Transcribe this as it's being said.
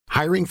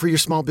Hiring for your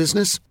small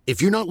business?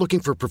 If you're not looking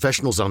for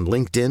professionals on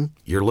LinkedIn,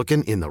 you're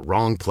looking in the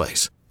wrong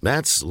place.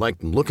 That's like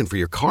looking for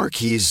your car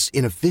keys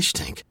in a fish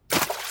tank.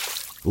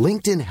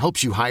 LinkedIn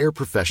helps you hire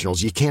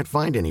professionals you can't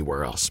find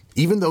anywhere else,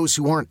 even those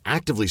who aren't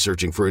actively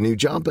searching for a new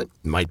job but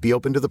might be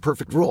open to the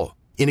perfect role.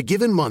 In a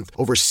given month,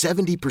 over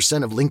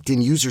 70% of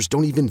LinkedIn users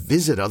don't even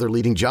visit other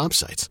leading job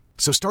sites.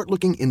 So start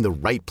looking in the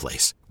right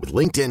place. With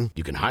LinkedIn,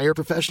 you can hire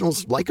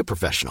professionals like a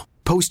professional.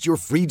 Post your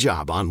free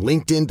job on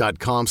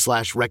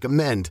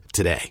linkedin.com/recommend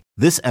today.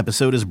 This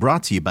episode is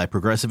brought to you by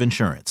Progressive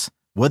Insurance.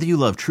 Whether you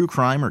love true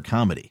crime or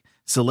comedy,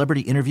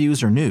 celebrity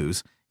interviews or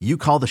news, you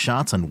call the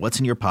shots on what's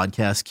in your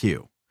podcast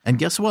queue. And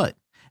guess what?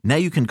 Now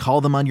you can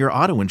call them on your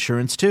auto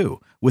insurance too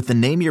with the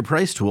Name Your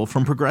Price tool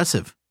from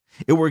Progressive.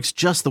 It works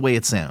just the way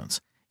it sounds.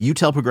 You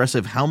tell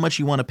Progressive how much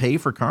you want to pay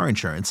for car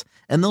insurance,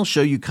 and they'll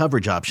show you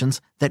coverage options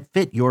that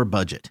fit your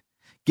budget.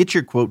 Get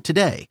your quote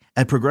today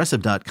at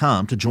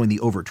Progressive.com to join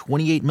the over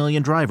 28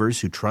 million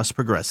drivers who trust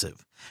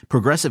Progressive.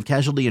 Progressive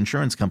Casualty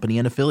Insurance Company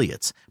and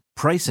Affiliates.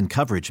 Price and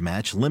coverage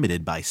match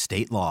limited by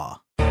state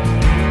law.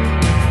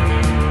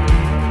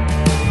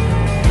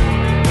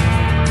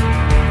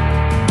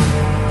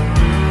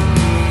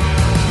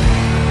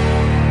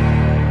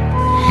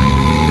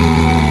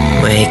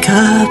 Wake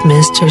up,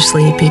 Mr.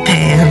 Sleepy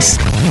Pants.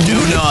 Do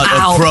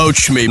not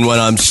approach me when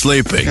I'm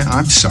sleeping. Yeah,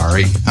 I'm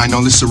sorry. I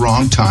know this is the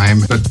wrong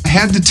time, but I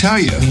had to tell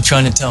you. What are you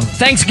trying to tell me?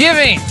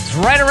 Thanksgiving! It's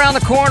right around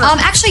the corner.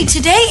 Actually,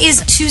 today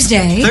is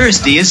Tuesday.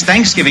 Thursday is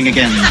Thanksgiving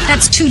again.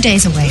 That's 2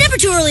 days away. Never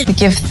too early to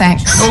give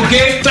thanks.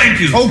 Okay,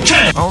 thank you.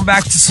 Okay. Going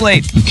back to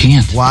sleep. You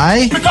can't.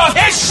 Why? Because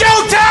it's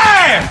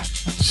showtime!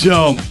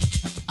 So,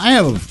 I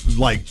have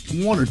like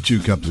 1 or 2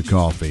 cups of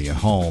coffee at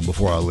home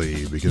before I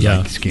leave because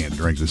I just can't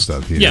drink this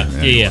stuff here.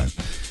 Yeah.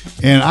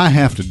 And I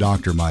have to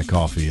doctor my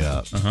coffee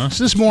up.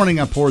 So this morning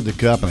I poured the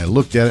cup and I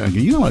looked at it and I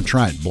go, you know, I want to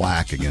try it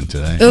black again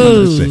today.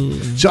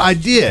 So I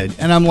did.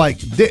 And I'm like,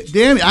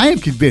 damn it, I am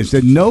convinced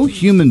that no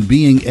human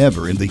being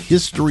ever in the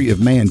history of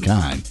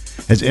mankind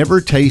has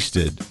ever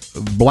tasted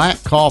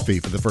black coffee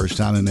for the first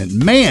time and went,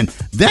 man,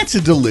 that's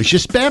a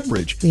delicious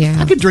beverage.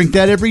 Yeah. I could drink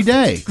that every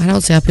day. I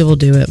don't see how people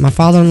do it. My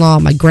father-in-law,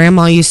 my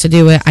grandma used to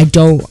do it.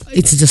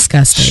 It's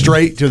disgusting.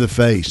 Straight to the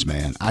face,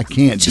 man. I can't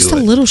do it. Just a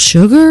little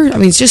sugar? I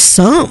mean, it's just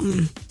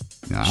something.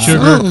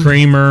 Sugar,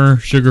 creamer,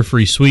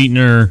 sugar-free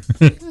sweetener.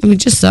 I mean, I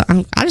just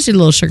need a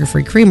little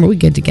sugar-free creamer. We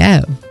good to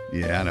go.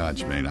 Yeah, I know what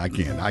you mean. I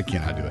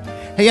cannot do it.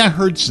 Hey, I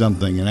heard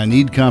something, and I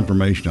need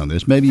confirmation on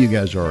this. Maybe you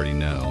guys already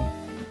know.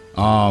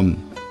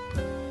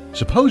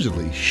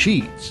 Supposedly,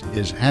 Sheetz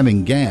is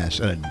having gas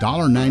at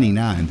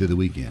 $1.99 through the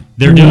weekend.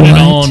 They're doing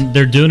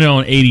it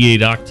on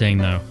 88 octane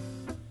though,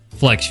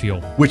 flex fuel,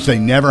 which they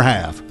never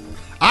have.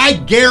 I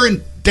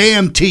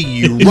guarantee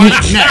you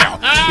right now,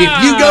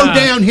 if you go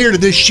down here to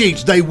this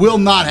Sheetz, they will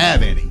not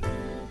have any.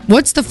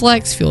 What's the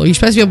flex fuel? You're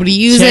supposed to be able to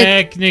use it?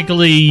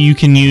 Technically, you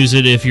can use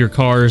it if your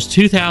car is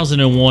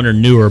 2001 or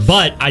newer,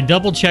 but I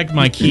double-checked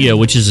my Kia,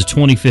 which is a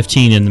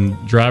 2015 in the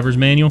driver's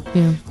manual.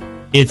 Yeah.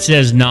 It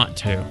says not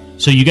to.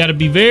 So you got to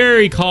be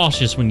very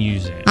cautious when you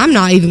use it. I'm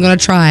not even going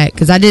to try it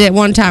because I did it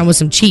one time with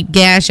some cheap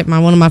gas at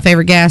one of my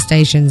favorite gas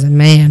stations, and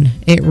man,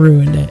 it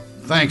ruined it.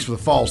 Thanks for the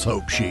false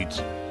hope,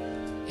 Sheetz.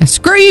 Yeah,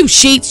 screw you,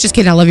 Sheetz. Just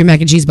kidding. I love your mac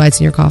and cheese bites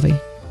in your coffee.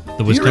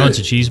 The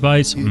Wisconsin cheese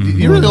bites. Do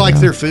you really like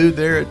their food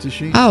there at the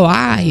Sheetz? Oh,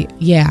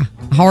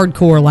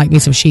 hardcore like me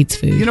some Sheetz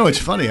food. You know, it's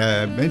funny.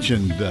 I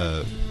mentioned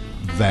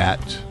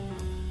that,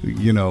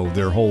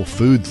 their whole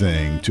food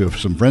thing to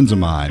some friends of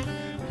mine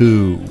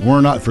who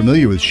were not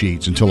familiar with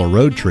Sheetz until a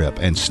road trip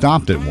and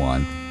stopped at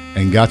one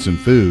and got some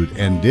food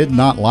and did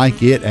not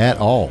like it at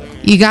all.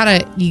 You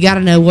gotta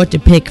know what to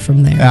pick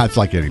from there. It's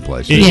like any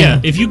place.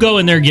 Yeah. If you go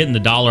in there getting the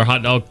 $1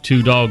 hot dog,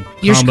 $2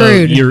 you're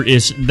combo,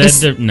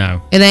 screwed.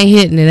 No. It ain't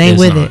hitting. It ain't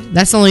with it.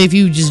 That's only if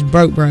you just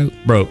broke.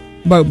 Broke.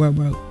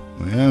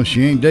 Well,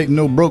 she ain't dating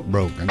no broke.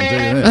 I can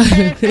tell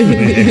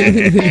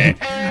you that.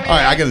 All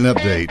right, I got an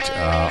update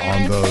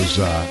on those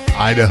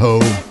Idaho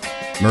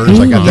murders.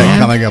 I got that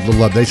coming up, a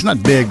little update. It's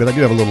not big, but I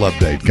do have a little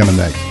update coming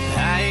next.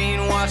 I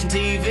ain't watching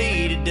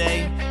TV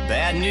today.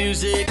 Bad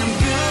music.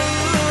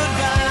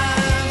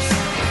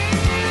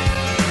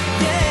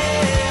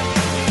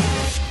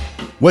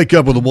 Wake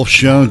up with the Wolf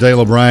Show.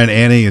 Dale O'Brien,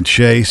 Annie, and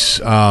Chase.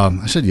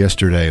 I said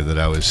yesterday that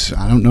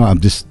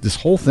I'm just this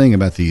whole thing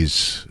about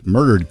these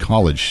murdered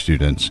college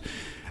students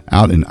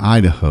out in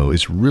Idaho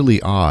is really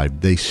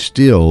odd. They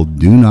still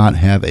do not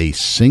have a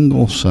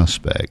single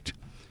suspect,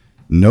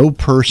 no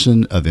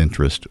person of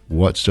interest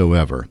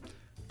whatsoever.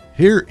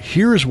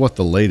 Here's what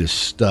the latest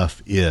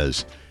stuff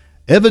is.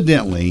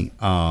 Evidently,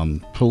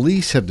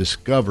 police have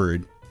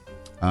discovered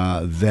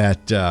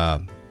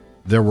that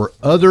there were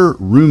other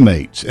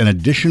roommates and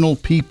additional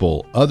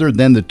people other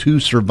than the 2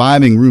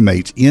 surviving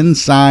roommates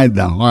inside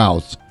the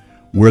house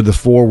where the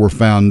 4 were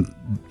found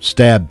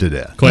stabbed to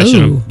death.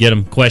 Question them. Get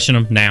them. Question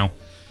them now.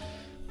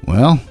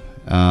 Well,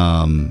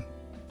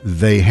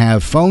 they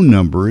have phone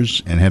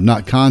numbers and have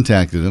not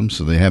contacted them,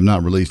 so they have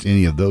not released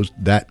any of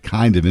that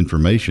kind of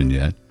information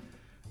yet.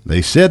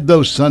 They said,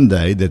 though,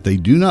 Sunday that they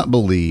do not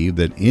believe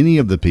that any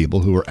of the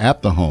people who were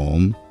at the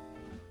home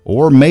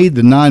or made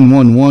the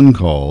 911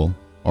 call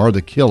are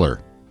the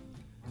killer.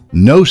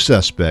 No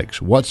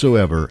suspects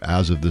whatsoever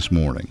as of this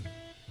morning.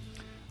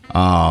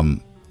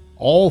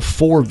 All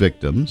 4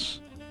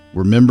 victims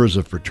were members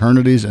of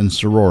fraternities and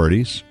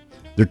sororities.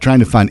 They're trying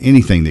to find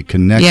anything that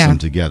connects them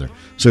together.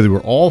 So they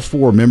were all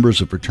 4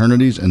 members of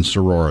fraternities and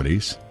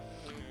sororities.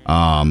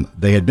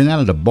 They had been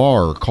out at a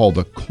bar called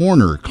the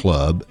Corner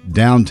Club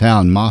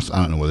downtown Moscow.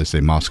 I don't know whether they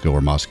say Moscow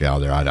or Moscow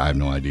there. I have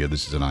no idea.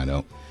 This is an I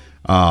know.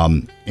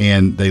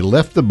 And they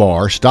left the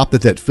bar, stopped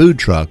at that food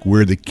truck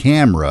where a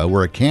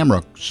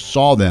camera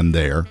saw them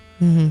there,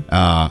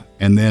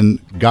 and then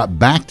got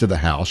back to the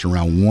house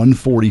around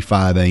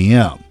 1:45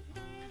 a.m.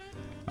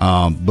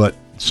 But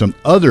some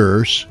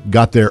others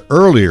got there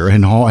earlier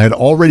and had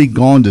already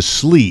gone to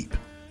sleep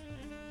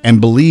and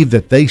believed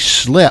that they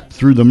slept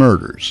through the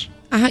murders.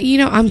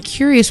 I'm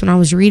curious. When I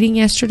was reading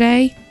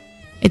yesterday,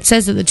 it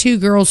says that the 2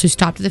 girls who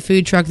stopped at the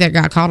food truck that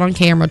got caught on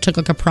camera took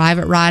like a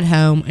private ride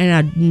home,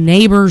 and a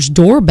neighbor's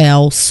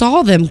doorbell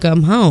saw them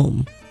come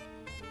home.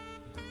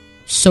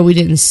 So we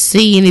didn't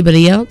see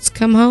anybody else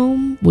come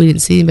home. We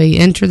didn't see anybody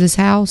enter this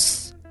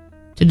house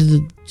to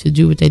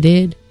do what they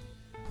did.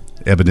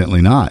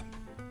 Evidently not.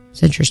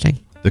 It's interesting.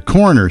 The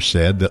coroner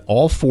said that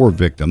all 4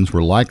 victims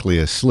were likely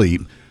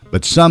asleep,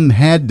 but some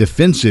had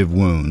defensive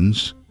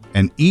wounds,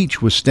 and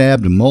each was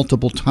stabbed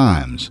multiple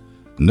times.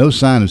 No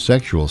sign of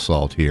sexual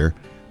assault here.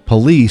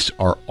 Police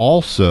are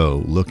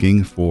also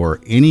looking for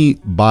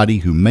anybody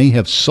who may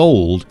have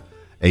sold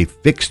a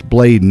fixed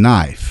blade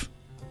knife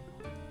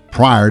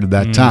prior to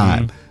that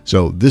time.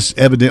 So this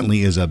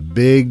evidently is a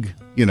big,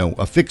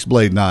 a fixed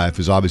blade knife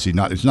is obviously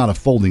it's not a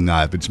folding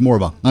knife. It's more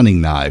of a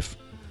hunting knife.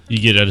 You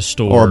get at a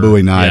store. Or a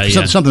Bowie knife.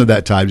 Something of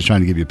that type, just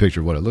trying to give you a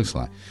picture of what it looks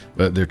like.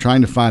 But they're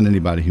trying to find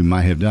anybody who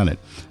might have done it.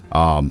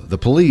 The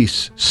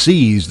police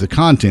seized the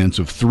contents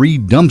of 3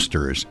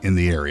 dumpsters in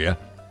the area,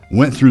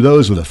 went through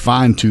those with a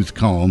fine-tooth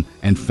comb,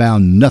 and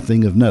found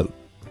nothing of note.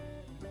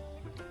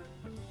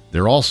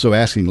 They're also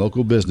asking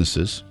local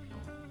businesses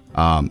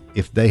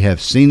if they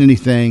have seen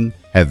anything,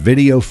 have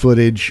video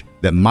footage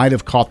that might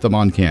have caught them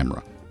on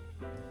camera.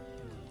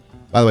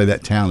 By the way,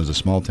 that town is a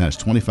small town. It's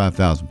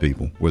 25,000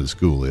 people where the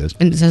school is.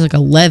 And it says like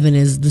 11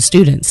 is the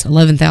students,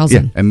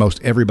 11,000. Yeah, and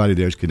most everybody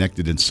there is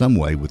connected in some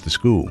way with the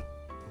school.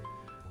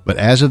 But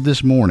as of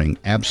this morning,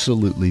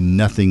 absolutely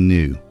nothing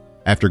new.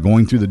 After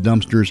going through the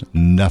dumpsters,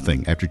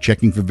 nothing. After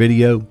checking for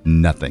video,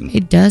 nothing.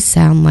 It does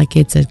sound like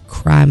it's a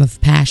crime of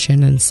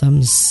passion in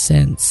some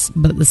sense.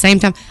 But at the same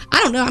time,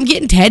 I don't know. I'm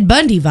getting Ted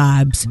Bundy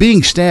vibes.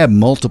 Being stabbed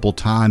multiple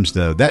times,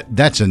 though,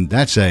 that's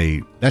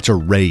a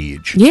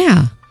rage.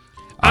 Yeah.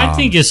 I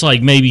think it's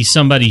like maybe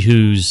somebody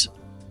who's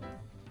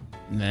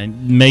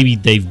maybe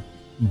they've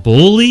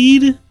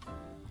bullied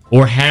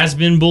or has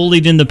been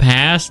bullied in the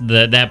past,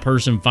 that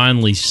person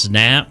finally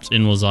snapped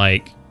and was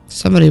like...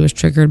 Somebody was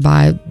triggered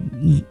by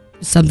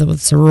something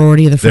with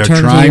sorority or the fraternity.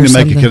 They're trying to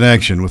make a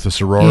connection with the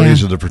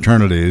sororities or the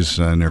fraternities,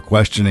 and they're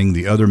questioning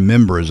the other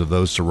members of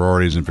those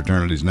sororities and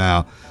fraternities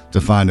now to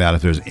find out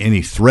if there's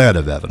any thread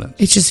of evidence.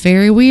 It's just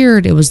very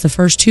weird. It was the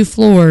first 2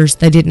 floors.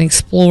 They didn't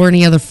explore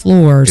any other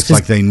floors. It's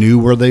like they knew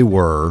where they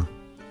were,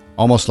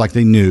 almost like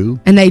they knew.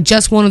 And they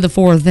just wanted the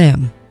 4 of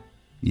them.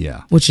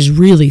 Yeah. Which is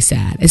really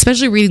sad,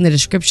 especially reading the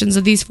descriptions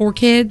of these 4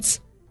 kids.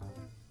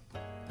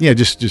 Yeah,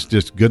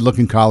 just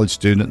good-looking college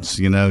students,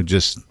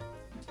 just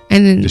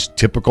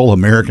typical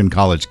American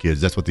college kids.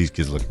 That's what these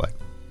kids look like.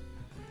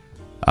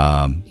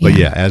 But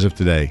yeah, as of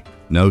today,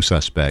 no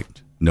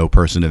suspect, no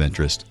person of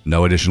interest,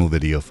 no additional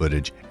video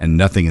footage, and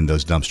nothing in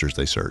those dumpsters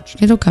they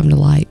searched. It'll come to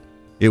light.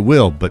 It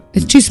will, but...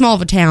 It's too small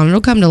of a town. It'll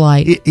come to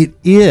light. It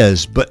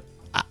is, but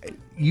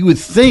you would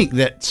think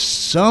that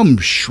some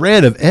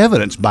shred of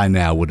evidence by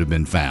now would have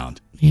been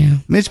found. Yeah.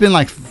 I mean, it's been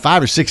like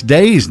 5 or 6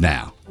 days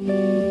now.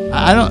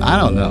 I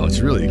don't know. It's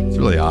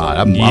really odd.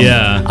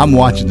 I'm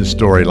watching this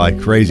story like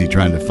crazy,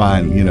 trying to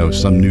find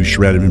some new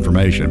shred of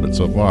information, but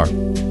so far,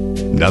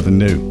 nothing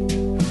new.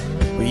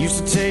 We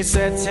used to taste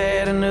that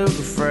Chattanooga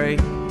freight.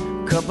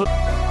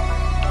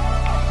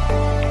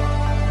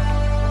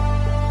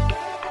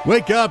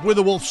 Wake up with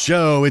the Wolf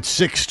Show. It's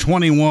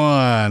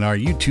 6:21. Are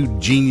you 2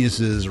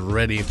 geniuses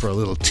ready for a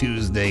little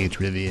Tuesday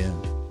trivia?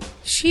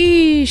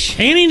 Sheesh.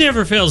 Annie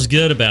never feels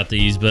good about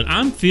these, but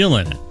I'm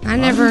feeling it. I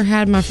never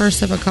had my first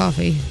sip of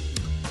coffee.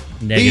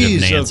 Negative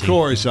These, Nancy. of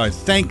course, are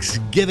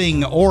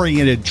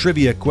Thanksgiving-oriented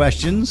trivia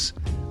questions.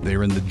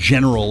 They're in the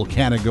general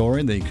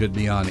category. They could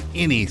be on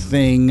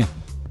anything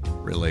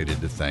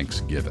related to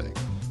Thanksgiving.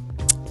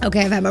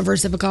 Okay, I've had my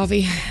first sip of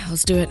coffee.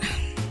 Let's do it.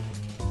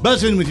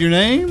 Buzz in with your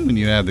name when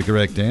you have the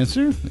correct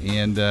answer.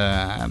 And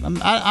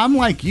I'm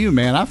like you,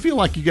 man. I feel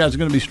like you guys are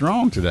going to be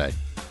strong today.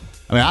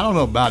 I mean, I don't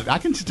know about it. I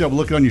can tell the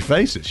look on your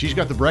faces. She's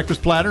got the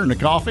breakfast platter and the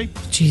coffee.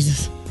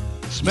 Jesus.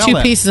 Smell 2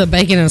 that. pieces of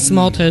bacon and a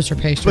small toaster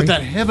pastry. But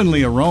that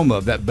heavenly aroma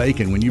of that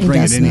bacon when you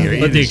bring it in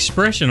here. But the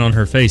expression on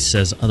her face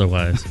says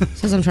otherwise.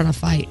 Says I'm trying to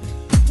fight.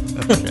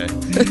 Okay.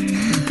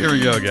 Here we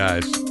go,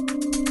 guys.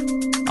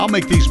 I'll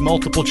make these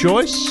multiple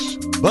choice.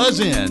 Buzz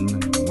in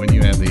when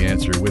you have the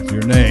answer with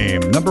your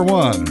name. Number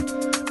 1.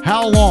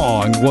 How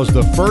long was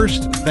the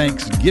first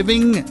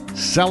Thanksgiving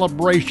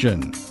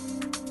celebration?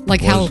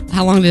 Like how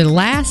long did it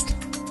last?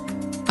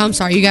 I'm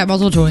sorry, you got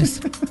multiple choice.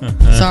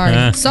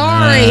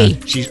 Sorry.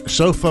 She's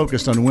so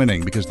focused on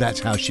winning because that's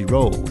how she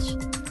rolls.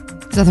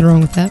 There's nothing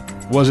wrong with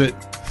that. Was it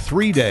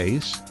 3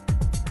 days?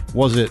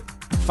 Was it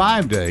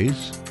 5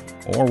 days?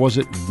 Or was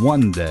it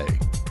 1 day?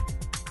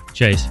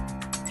 Chase,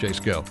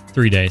 go.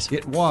 3 days.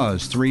 It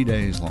was 3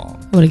 days long.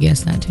 I would have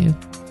guessed that too.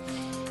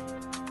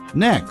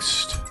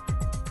 Next,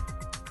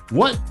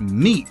 what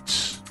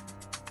meats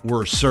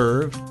were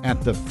served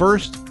at the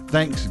first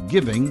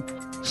Thanksgiving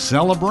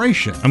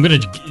celebration? I'm going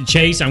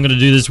to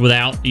do this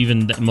without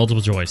even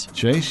multiple choice.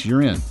 Chase,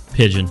 you're in.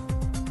 Pigeon.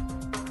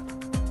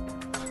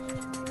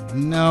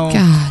 No.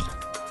 God.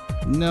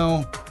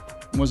 No,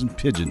 it wasn't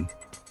pigeon.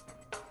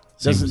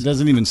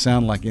 Doesn't even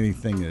sound like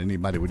anything that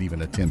anybody would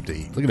even attempt to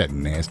eat. Look at that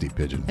nasty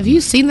pigeon. Have you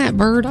seen that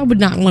bird? I would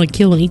not want to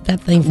kill and eat that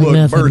thing for Look,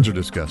 nothing. birds are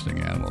disgusting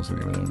animals. They're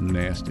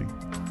nasty.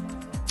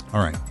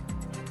 All right.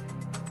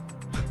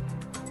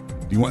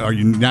 You want the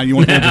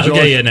choice?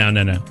 Okay, yeah,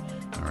 no.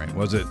 All right.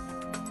 Was it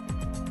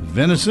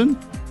venison?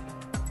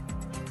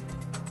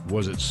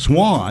 Was it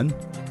swan?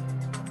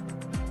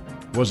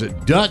 Was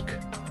it duck?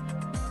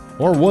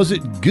 Or was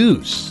it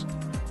goose?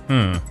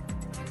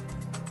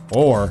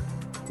 Or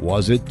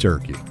was it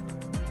turkey?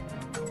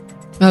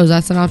 Oh,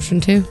 that's an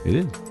option too? It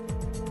is.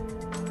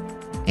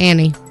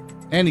 Annie.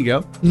 Annie,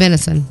 go.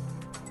 Venison.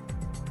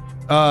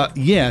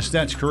 Yes,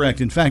 that's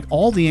correct. In fact,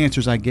 all the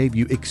answers I gave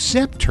you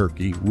except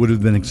turkey would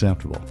have been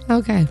acceptable.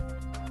 Okay.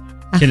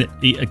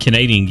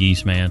 Canadian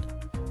geese, man.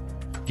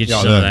 Get you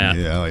some of that.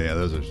 Yeah,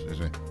 those are.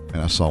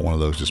 And I saw one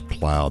of those just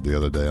plowed the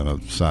other day on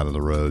the side of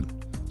the road.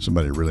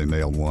 Somebody really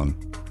nailed one.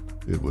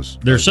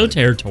 They're so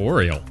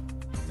territorial.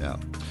 Yeah.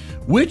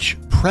 Which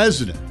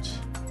president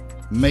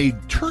made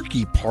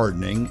turkey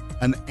pardoning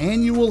an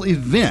annual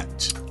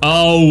event?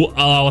 Oh,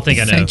 I think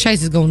I know.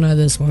 Chase is going to know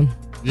this one.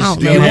 Do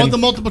you want the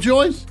multiple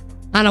choice?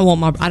 I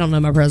don't know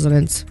my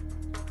presidents.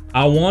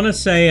 I want to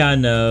say I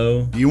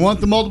know. Do you want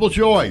the multiple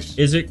choice?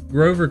 Is it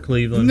Grover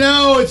Cleveland?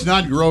 No, it's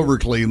not Grover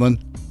Cleveland.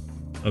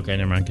 Okay,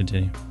 never mind.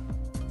 Continue.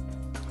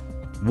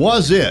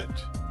 Was it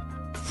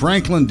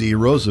Franklin D.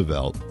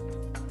 Roosevelt?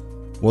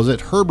 Was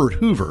it Herbert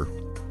Hoover?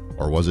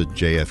 Or was it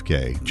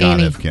JFK, John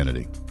Annie. F.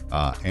 Kennedy?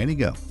 Annie,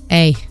 go.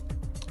 A.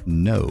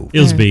 No. It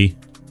was B.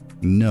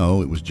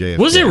 No, it was JFK.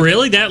 Was it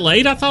really that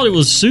late? I thought it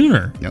was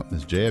sooner. Yep,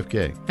 it's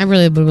JFK. I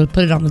really would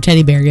put it on the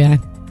teddy bear guy.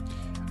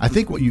 I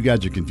think what you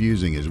guys are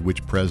confusing is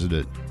which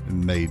president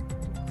made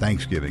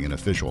Thanksgiving an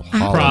official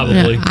holiday.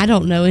 Probably. I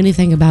don't know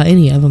anything about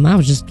any of them. I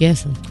was just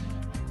guessing.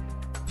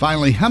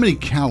 Finally, how many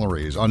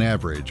calories on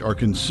average are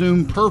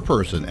consumed per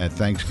person at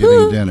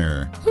Thanksgiving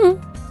dinner?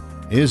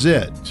 Is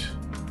it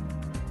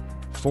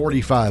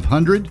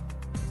 4,500,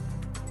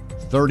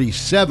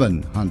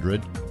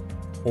 3,700,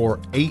 or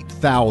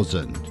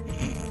 8,000?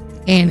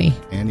 Annie.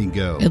 Annie,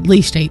 go. At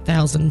least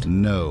 8,000.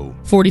 No.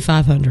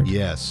 4,500.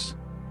 Yes.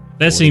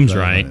 That seems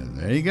right.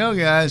 There you go,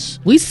 guys.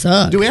 We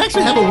suck. Do we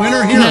actually have a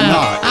winner here or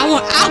not?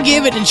 I'll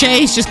give it to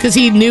Chase just because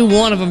he knew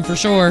one of them for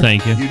sure.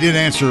 Thank you. You did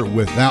answer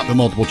without the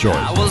multiple choice.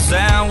 I was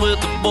out with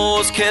the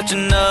boys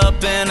catching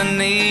up in a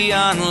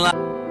neon light.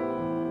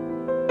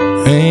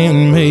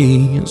 And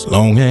me, as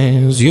long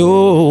as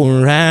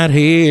you're right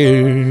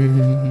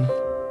here.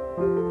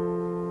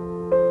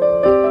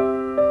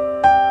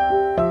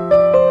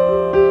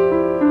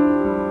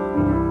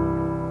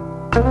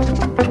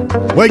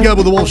 Wake up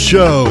with the Wolf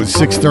Show,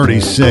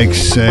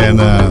 6:36, and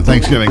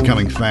Thanksgiving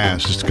coming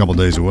fast, just a couple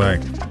days away.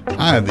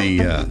 I have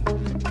the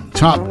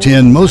top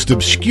 10 most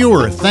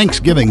obscure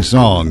Thanksgiving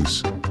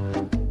songs,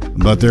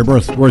 but they're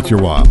worth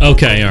your while.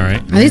 Okay, all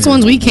right. Are these the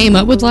ones we came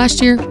up with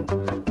last year?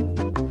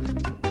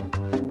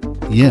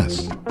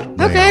 Yes.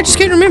 Okay, I just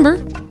couldn't remember.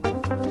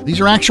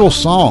 These are actual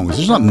songs.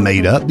 These are not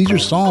made up. These are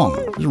songs.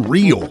 These are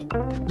real.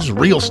 This is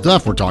real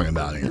stuff we're talking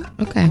about here.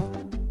 Okay.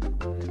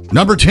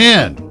 Number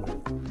 10,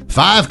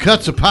 5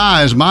 Cuts of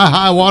Pie is my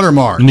high water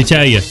mark. Let me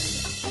tell you,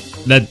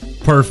 that's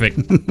perfect.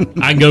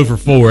 I go for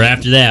 4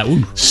 after that.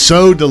 Ooh.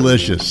 So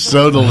delicious.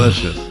 So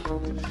delicious.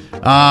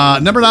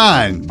 Number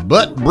 9,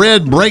 Butt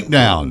Bread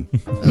Breakdown.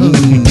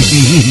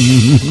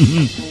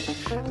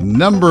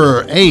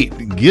 Number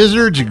 8,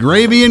 Gizzards,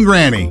 Gravy, and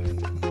Granny.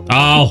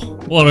 Oh,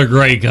 what a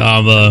great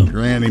combo.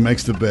 Granny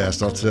makes the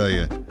best, I'll tell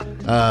you.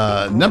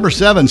 Number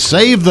 7,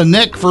 Save the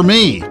Neck for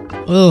Me.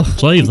 Ugh.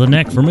 Save the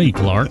neck for me,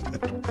 Clark.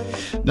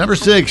 Number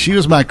 6, She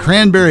Was My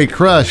Cranberry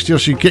Crush Till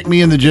She Kicked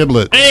Me in the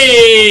Giblet.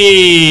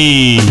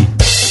 Hey!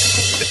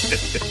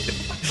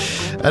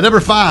 Number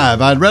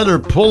 5, I'd rather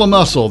pull a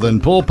muscle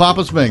than pull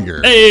Papa's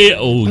finger. Hey!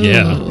 Oh,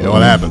 yeah. You know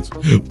what happens?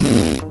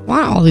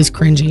 Why all these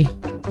cringy?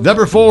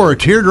 Number 4,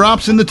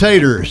 Teardrops in the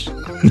Taters.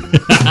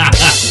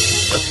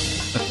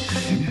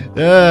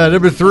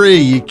 Number 3,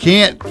 You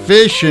Can't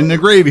Fish in the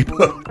Gravy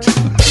Boat.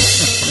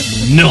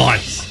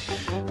 Nice.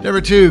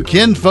 Number 2,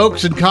 Kin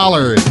Folks and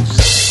Collards.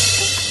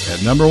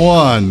 At number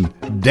 1,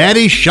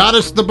 Daddy Shot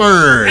Us the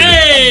Bird.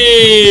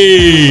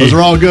 Hey! Those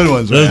are all good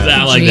ones, man.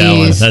 I like that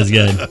one. That's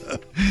good.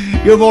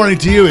 Good morning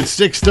to you. It's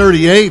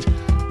 6:38.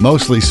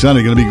 Mostly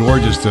sunny, going to be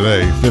gorgeous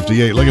today.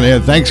 58. Looking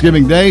ahead,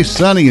 Thanksgiving Day,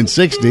 sunny and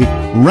 60.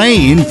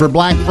 Rain for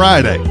Black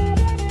Friday.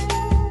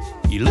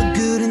 You look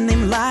good in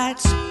them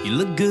lights. You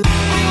look good.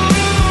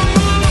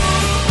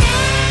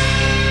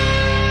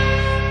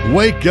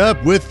 Wake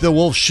up with the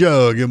Wolf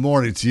Show. Good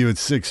morning to you at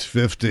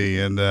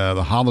 6:50, and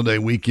the holiday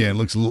weekend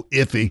looks a little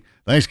iffy.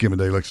 Thanksgiving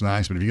Day looks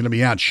nice, but if you're going to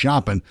be out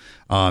shopping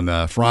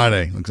on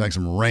Friday, looks like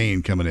some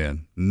rain coming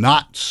in.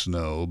 Not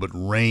snow, but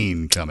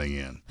rain coming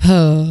in.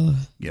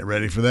 Get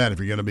ready for that if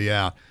you're going to be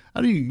out. How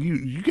do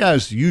you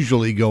guys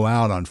usually go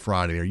out on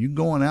Friday? Are you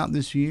going out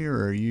this year,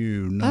 or are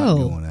you not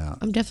going out?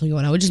 I'm definitely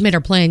going out. We just made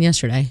our plan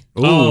yesterday.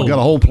 Oh, got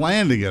a whole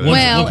plan together.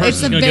 Well,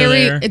 it's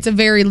a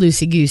very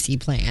loosey-goosey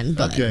plan.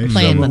 But okay,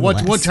 plan so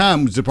what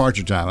time was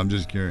departure time? I'm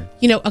just curious.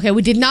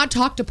 We did not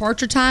talk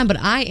departure time, but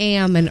I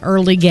am an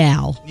early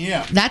gal.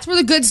 Yeah. That's where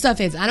the good stuff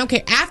is. I don't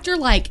care. After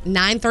like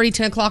 9:30,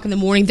 10 o'clock in the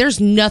morning,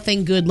 there's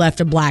nothing good left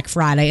of Black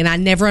Friday, and I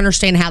never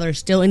understand how there's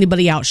still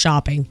anybody out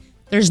shopping.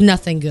 There's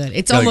nothing good.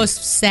 It's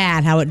almost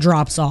sad how it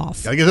drops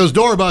off. Gotta get those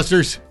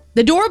doorbusters.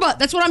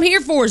 That's what I'm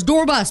here for, is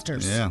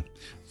doorbusters. Yeah.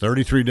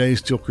 33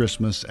 days till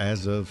Christmas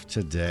as of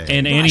today.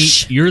 And Annie,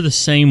 you're the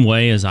same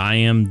way as I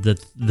am.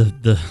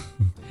 The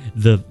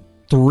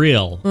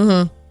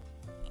thrill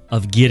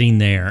of getting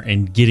there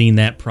and getting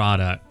that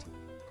product.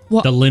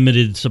 Well, the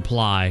limited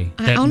supply.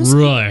 That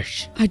honestly,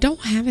 rush. I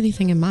don't have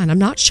anything in mind. I'm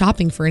not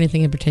shopping for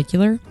anything in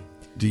particular.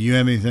 Do you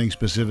have anything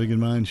specific in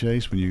mind,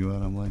 Chase, when you go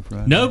out on Black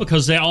Friday? No,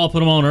 because they all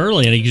put them on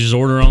early and you can just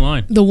order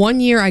online. The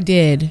one year I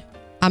did,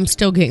 I'm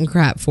still getting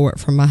crap for it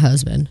from my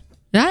husband.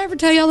 Did I ever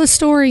tell y'all this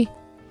story?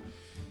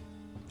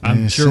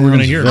 I'm sure we're going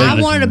to hear it. I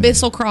wanted a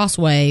Bissell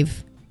Crosswave.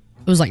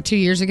 It was like 2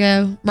 years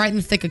ago, right in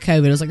the thick of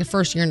COVID. It was like the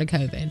first year into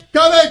COVID.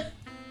 COVID!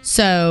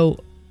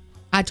 So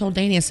I told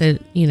Danny, I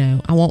said,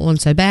 I want one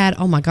so bad.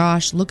 Oh my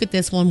gosh, look at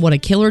this one. What a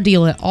killer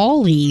deal at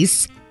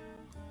Ollie's.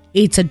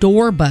 It's a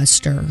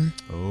doorbuster.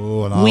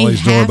 Oh, an Ollie's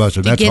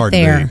doorbuster. That's hard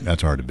to beat.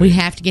 That's hard to beat. We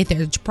have to get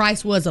there. The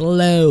price was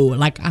low,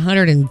 like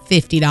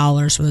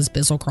 $150 for this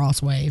Bissell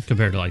Crosswave.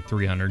 Compared to like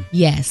 $300.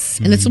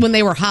 Yes. And it's when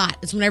they were hot.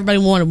 It's when everybody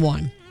wanted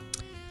one.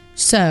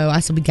 So I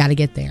said, we got to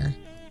get there.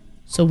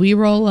 So we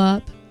roll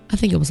up. I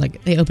think it was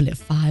like they opened at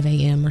 5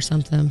 a.m. or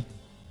something.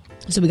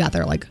 So we got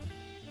there at like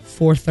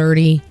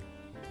 4:30.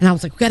 And I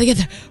was like, we got to get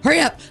there.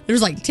 Hurry up.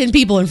 There's like 10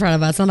 people in front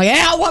of us. And I'm like,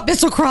 I want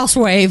Bissell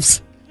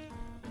Crosswaves.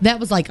 That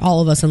was like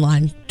all of us in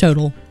line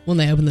total when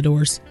they opened the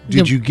doors.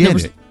 Did you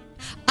get it?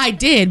 I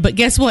did, but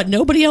guess what?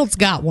 Nobody else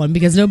got one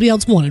because nobody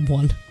else wanted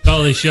one.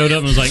 Oh, they showed up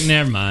and was like,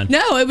 never mind.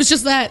 No, it was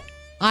just that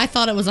I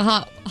thought it was a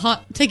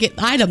hot ticket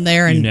item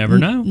there, and you never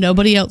know.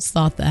 Nobody else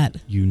thought that.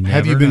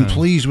 Have you been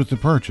pleased with the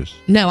purchase?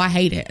 No, I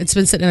hate it. It's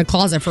been sitting in a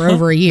closet for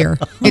over a year.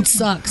 It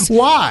sucks.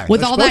 Why?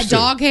 With all that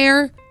dog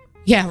hair.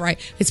 Yeah, right.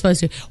 It's supposed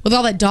to. With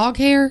all that dog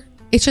hair.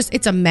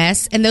 It's a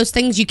mess. And those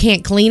things, you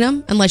can't clean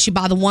them unless you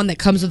buy the one that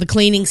comes with a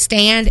cleaning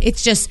stand.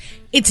 It's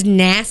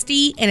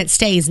nasty and it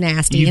stays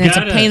nasty. It's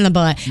a pain in the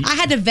butt. I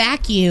had to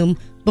vacuum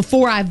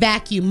before I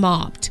vacuum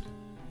mopped.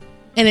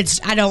 And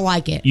I don't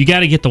like it. You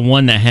got to get the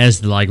one that has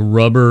the like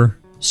rubber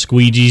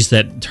squeegees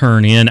that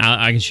turn in.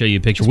 I can show you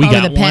a picture. We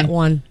got the pet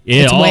one.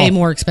 Yeah, it's way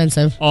more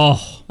expensive.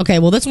 Oh. Okay,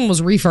 well, this one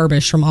was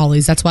refurbished from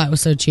Ollie's. That's why it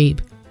was so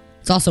cheap.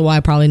 It's also why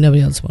probably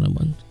nobody else wanted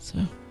one. So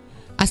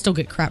I still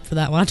get crap for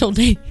that one. I told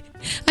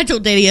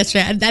Danny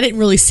yesterday, I didn't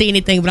really see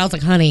anything, but I was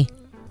like, honey,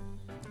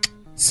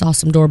 saw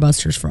some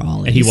doorbusters for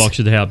Ollie's. And he walks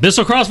through the house.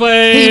 Bissell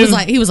Crossway!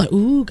 He was like,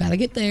 ooh, gotta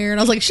get there. And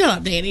I was like, shut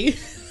up, Danny.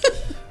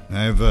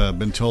 I've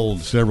been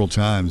told several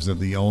times that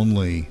the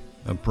only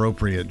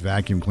appropriate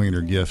vacuum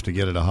cleaner gift to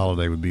get at a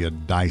holiday would be a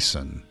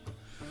Dyson.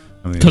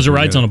 Because it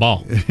rides on a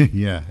ball.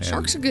 Yeah.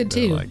 Sharks are good,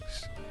 too.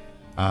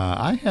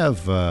 I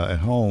have at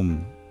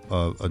home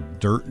a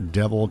Dirt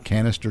Devil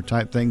canister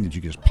type thing that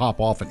you just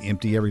pop off and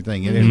empty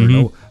everything in it. There are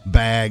no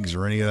bags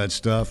or any of that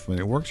stuff.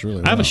 It works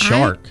really well. I have a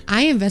shark.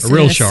 I invested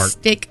in a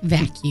stick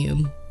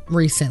vacuum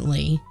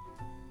recently.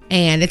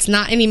 And it's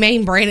not any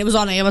main brand. It was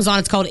on Amazon.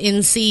 It's called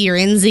NC or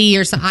NZ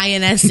or some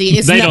INSC.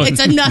 It's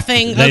a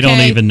nothing. They don't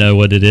even know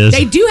what it is.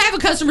 They do have a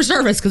customer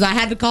service because I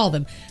had to call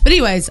them. But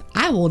anyways,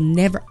 I will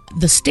never.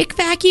 The stick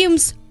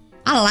vacuums,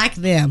 I like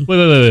them.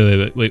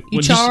 Wait.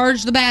 You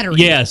charge the battery.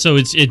 Yeah, so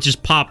it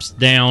just pops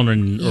down or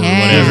whatever.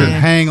 Does it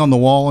hang on the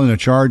wall in a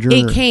charger?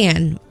 It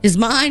can. Is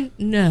mine?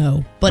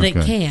 No, but it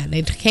can.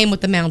 It came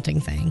with the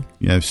mounting thing.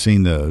 Yeah, I've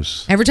seen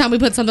those. Every time we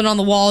put something on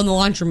the wall in the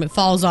lunchroom, it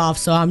falls off.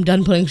 So I'm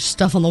done putting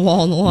stuff on the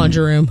wall in the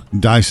laundry room.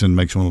 Dyson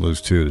makes one of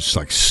those too. It's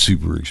like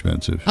super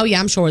expensive. Oh yeah,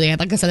 I'm sure they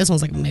had. Like I said, this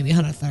one's like maybe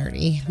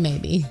 $130,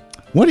 maybe.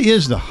 What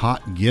is the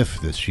hot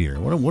gift this year?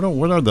 What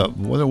are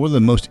the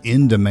most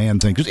in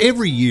demand things? Because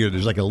every year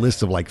there's like a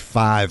list of like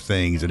 5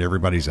 things that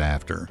everybody's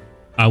after.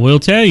 I will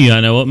tell you,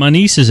 I know what my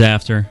niece is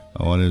after.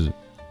 Oh, what is it?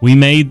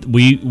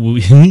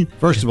 We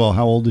First of all,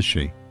 how old is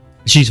she?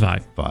 She's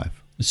 5.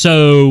 5.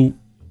 So,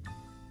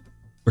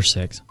 or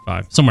 6,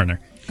 5, somewhere in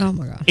there. Oh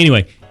my god.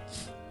 Anyway,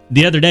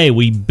 the other day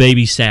we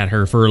babysat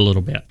her for a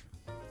little bit.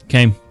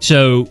 Okay,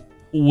 so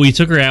we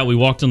took her out. We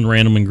walked on the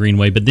Randleman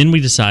Greenway, but then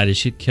we decided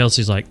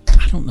Kelsey's like,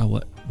 I don't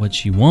know what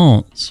she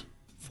wants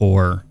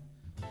for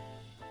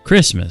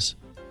Christmas.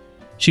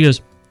 She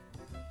goes,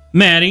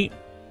 Maddie,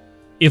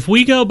 if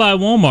we go by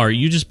Walmart,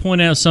 you just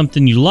point out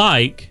something you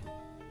like,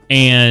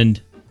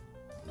 and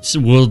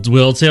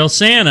we'll tell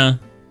Santa,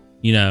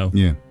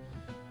 Yeah.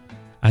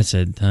 I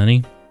said,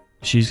 honey,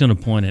 she's going to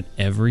point at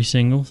every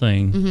single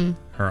thing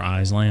her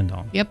eyes land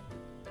on. Yep.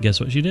 Guess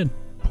what she did?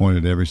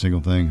 Pointed every single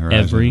thing her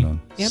eyes Every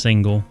landed on.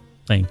 single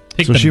thing.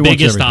 Pick So the she wants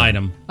biggest everything.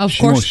 item. Of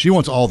course. She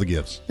wants all the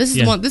gifts. This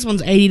Yeah.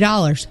 one's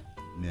 $80.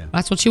 Yeah.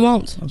 That's what she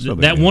wants.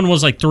 That one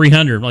was like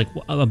 $300. Like,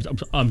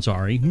 I'm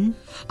sorry.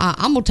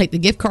 I'm gonna take the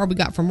gift card we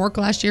got from work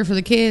last year for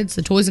the kids,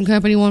 the Toys and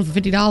Company one for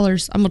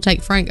 $50. I'm gonna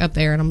take Frank up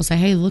there and I'm gonna say,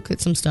 hey, look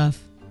at some stuff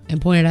and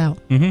point it out.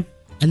 Mm-hmm.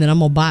 And then I'm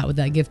gonna buy it with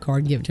that gift card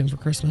and give it to him for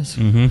Christmas.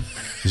 Mm-hmm.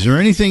 Is there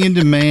anything in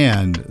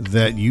demand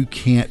that you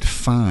can't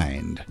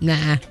find?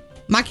 Nah,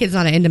 my kid's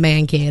not an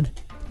in-demand kid.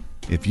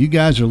 If you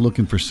guys are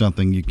looking for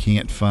something you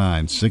can't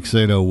find,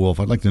 680-WOLF,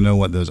 I'd like to know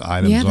what those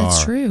items are. Yeah,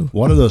 that's true.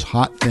 What are those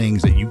hot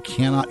things that you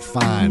cannot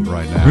find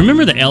right now?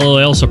 Remember the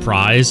LOL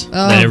surprise Oh,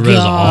 that everybody's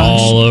gosh.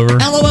 all over?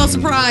 LOL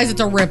surprise, it's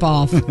a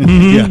ripoff.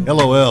 Yeah,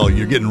 LOL,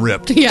 you're getting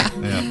ripped. Yeah.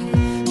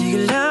 Do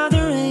you love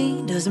the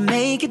rain? Does it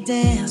make it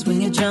dance when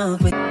you're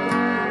drunk with...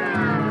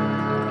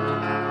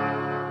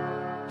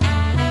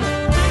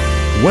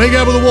 Wake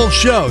up with the Wolf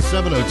Show,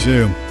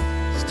 702.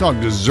 Let's talk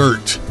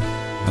dessert.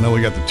 I know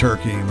we got the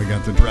turkey and we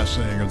got the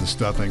dressing or the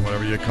stuffing,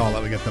 whatever you call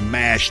it. We got the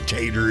mashed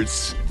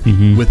taters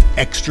with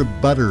extra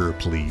butter,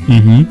 please.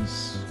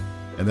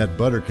 And that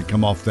butter can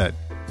come off that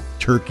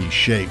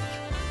turkey-shaped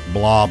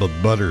blob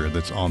of butter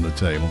that's on the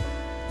table.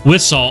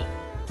 With salt.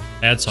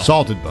 Add salt.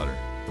 Salted butter.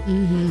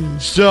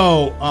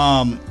 So,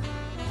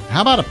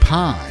 how about a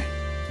pie?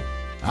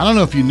 I don't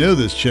know if you know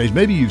this, Chase.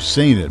 Maybe you've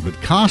seen it, but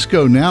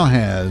Costco now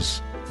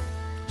has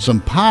some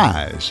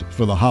pies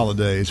for the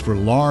holidays for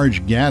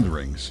large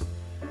gatherings.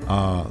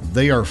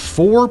 They are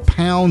 4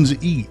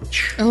 pounds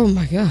each. Oh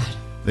my God.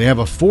 They have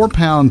a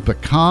 4-pound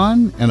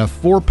pecan and a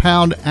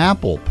 4-pound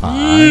apple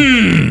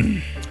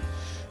pie.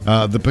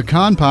 The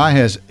pecan pie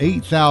has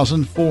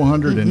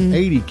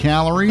 8,480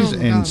 calories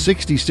and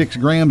 66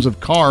 grams of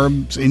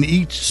carbs in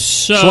each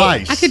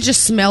slice. I could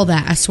just smell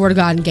that, I swear to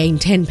God, and gain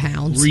 10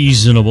 pounds.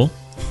 Reasonable.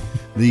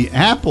 The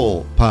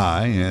apple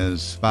pie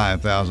has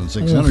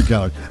 5,600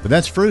 calories, but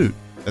that's fruit.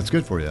 That's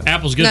good for you.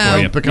 Apple's good No. for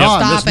you. Pecan,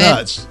 Stop that's it.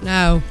 nuts.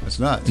 No. That's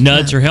nuts.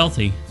 Nuts are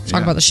healthy. Let's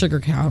talk about the sugar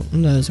count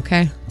on those,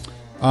 okay?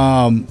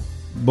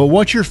 But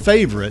what's your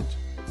favorite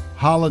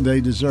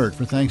holiday dessert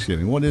for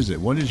Thanksgiving? What is it?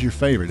 What is your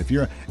favorite? If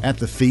you're at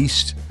the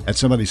feast at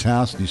somebody's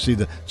house and you see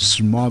the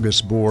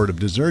smorgasbord of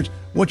desserts,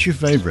 what's your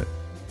favorite?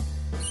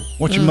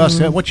 What you must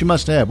have? What you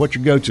must have? What's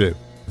your go-to?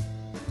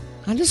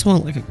 I just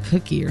want like a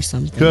cookie or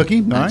something. Cookie?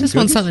 All I right, just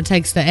want cookies. something that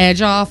takes the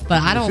edge off,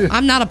 but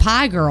I'm not a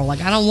pie girl.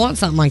 Like, I don't want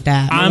something like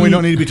that. We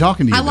don't need to be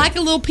talking to you. I then. like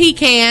a little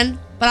pecan,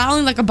 but I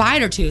only like a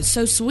bite or two. It's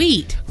so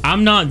sweet.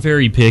 I'm not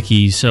very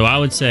picky, so I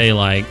would say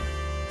like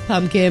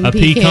Pumpkin, a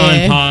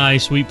pecan pie,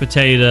 sweet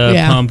potato,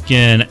 Yeah.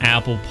 pumpkin,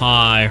 apple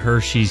pie,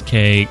 Hershey's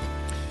cake.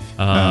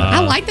 I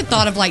like the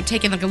thought of like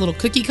taking like a little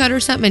cookie cut or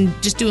something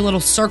and just doing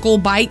little circle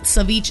bites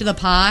of each of the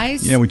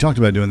pies. Yeah, we talked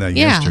about doing that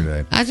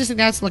yesterday. I just think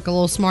that's like a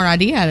little smart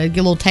idea to get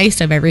a little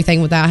taste of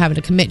everything without having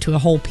to commit to a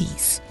whole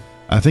piece.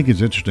 I think it's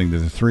interesting that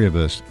the three of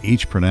us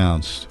each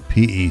pronounced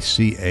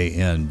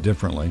P-E-C-A-N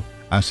differently.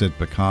 I said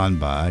pecan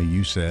pie.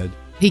 You said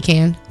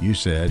Pecan. You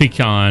said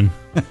pecan.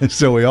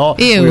 So we all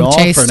Ew, we all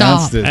Chase,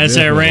 pronounced stop. it. That's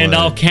at differently.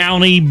 Randolph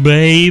County,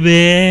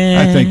 baby.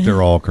 I think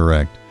they're all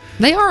correct.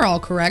 They are all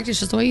correct. It's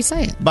just the way you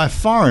say it. By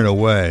far and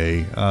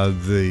away,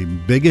 the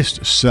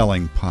biggest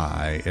selling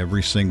pie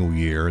every single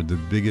year, the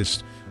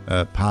biggest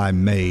pie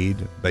made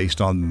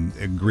based on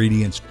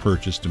ingredients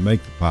purchased to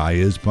make the pie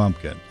is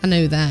pumpkin. I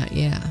knew that,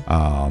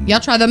 yeah. Y'all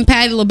try them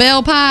Patti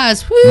LaBelle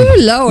pies. Woo,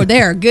 Lord,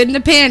 they're good in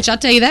a pinch. I'll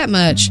tell you that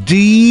much.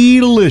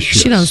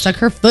 Delicious. She done stuck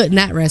her foot in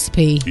that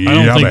recipe. I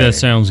don't think that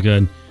sounds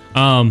good.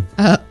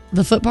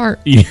 The foot part?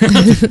 Yeah.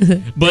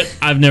 But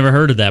I've never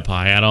heard of that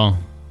pie at all.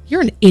 You're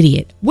an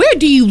idiot. Where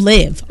do you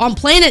live? On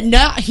planet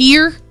not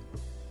here?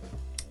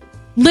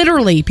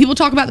 Literally, people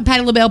talk about the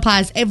Patti LaBelle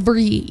pies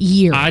every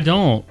year. I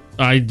don't.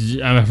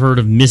 I've heard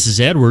of Mrs.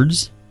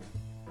 Edwards.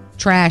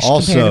 Trash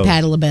Also, compared to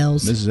Patti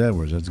LaBelle's. Mrs.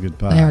 Edwards, that's a good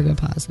pie. They are good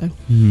pies,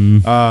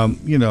 though.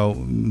 You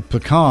know,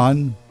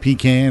 pecan,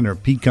 or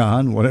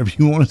pecan, whatever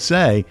you want to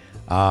say,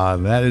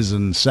 that is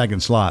in the second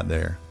slot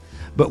there.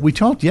 But we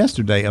talked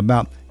yesterday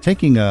about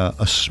taking a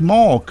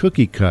small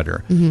cookie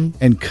cutter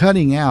and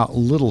cutting out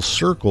little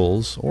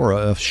circles, or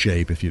a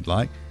shape, if you'd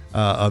like,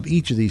 of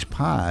each of these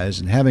pies,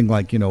 and having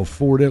like, like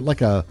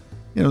a,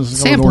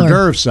 it's like a hors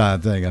d'oeuvre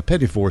side thing, a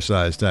petit four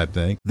size type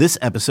thing. This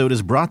episode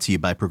is brought to you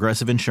by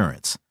Progressive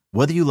Insurance.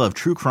 Whether you love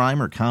true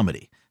crime or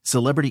comedy,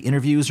 celebrity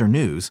interviews or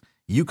news,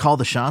 you call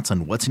the shots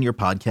on what's in your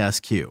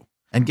podcast queue.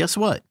 And guess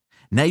what?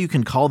 Now you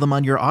can call them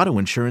on your auto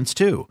insurance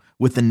too,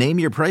 with the Name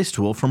Your Price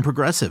tool from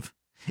Progressive.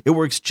 It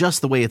works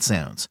just the way it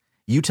sounds.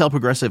 You tell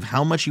Progressive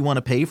how much you want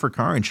to pay for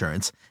car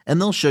insurance, and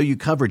they'll show you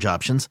coverage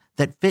options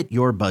that fit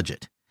your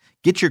budget.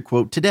 Get your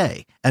quote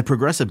today at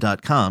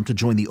Progressive.com to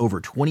join the over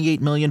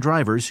 28 million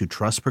drivers who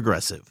trust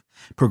Progressive.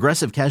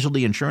 Progressive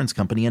Casualty Insurance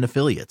Company and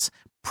Affiliates.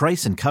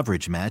 Price and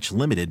coverage match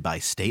limited by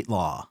state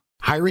law.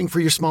 Hiring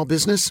for your small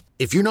business?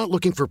 If you're not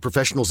looking for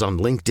professionals on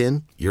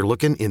LinkedIn, you're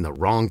looking in the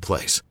wrong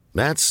place.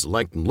 That's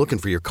like looking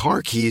for your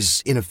car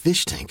keys in a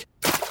fish tank.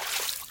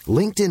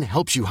 LinkedIn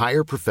helps you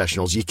hire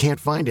professionals you can't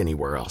find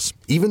anywhere else,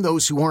 even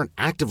those who aren't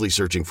actively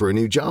searching for a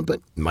new job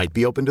but might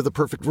be open to the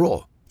perfect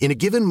role. In a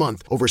given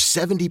month, over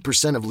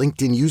 70% of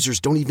LinkedIn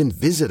users don't even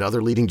visit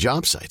other leading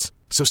job sites.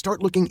 So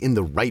start looking in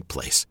the right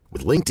place.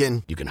 With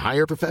LinkedIn, you can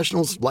hire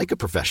professionals like a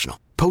professional.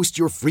 Post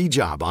your free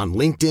job on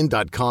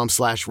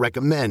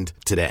linkedin.com/recommend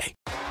today.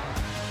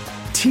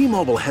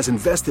 T-Mobile has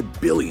invested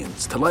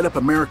billions to light up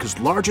America's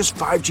largest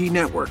 5G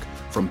network,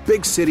 from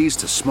big cities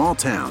to small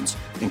towns,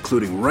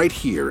 including right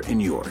here in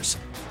yours.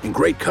 And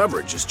great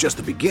coverage is just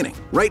the beginning.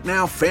 Right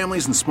now,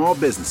 families and small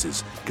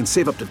businesses can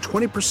save up to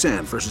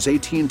 20% versus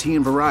AT&T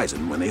and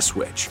Verizon when they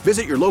switch.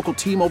 Visit your local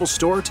T-Mobile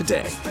store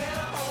today.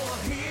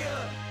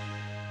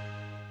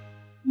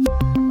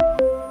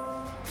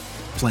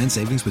 Plan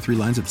savings with 3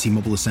 lines of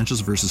T-Mobile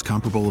Essentials versus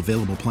comparable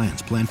available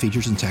plans. Plan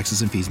features and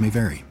taxes and fees may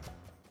vary.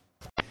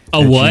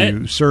 A what?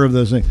 You serve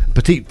those things.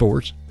 Petite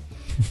fours.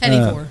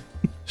 Petty four.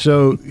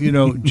 So,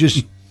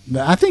 just...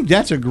 I think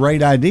that's a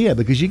great idea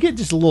because you get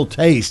just a little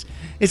taste.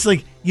 It's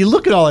like you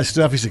look at all that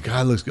stuff. You say,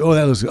 "God, looks good. Oh,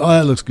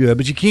 that looks good,"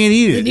 but you can't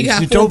eat it. And you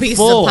got it's 4 pieces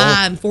full. of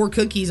pie and 4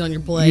 cookies on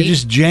your plate. You're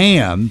just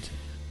jammed.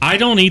 I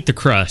don't eat the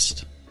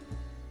crust.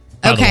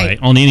 By Okay. the way,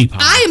 on any pie.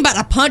 I am about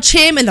to punch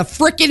him in the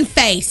freaking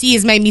face. He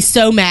has made me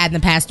so mad in the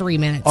past 3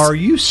 minutes. Are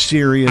you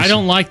serious? I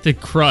don't like the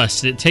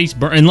crust. It tastes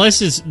burnt.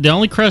 Unless it's the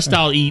only crust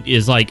I'll eat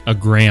is like a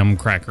graham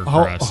cracker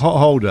crust.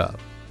 Hold up.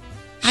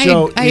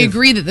 I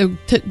agree that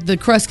the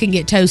crust can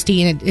get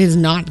toasty and it is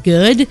not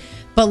good,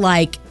 but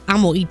like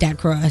I'm gonna eat that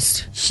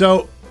crust.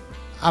 So,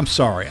 I'm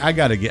sorry. I've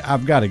got to get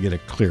a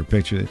clear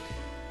picture.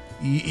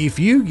 If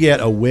you get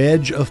a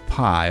wedge of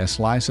pie, a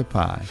slice of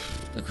pie,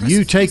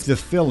 you take the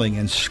filling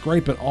and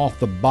scrape it off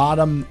the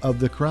bottom of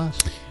the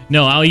crust.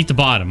 No, I'll eat the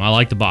bottom. I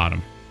like the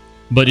bottom,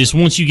 but it's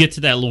once you get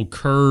to that little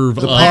curve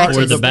up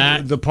or the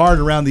back, the part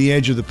around the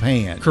edge of the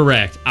pan.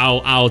 Correct.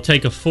 I'll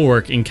take a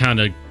fork and kind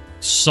of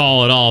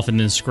saw it off and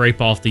then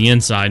scrape off the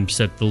inside and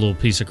set the little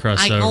piece of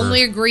crust over. I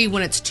only agree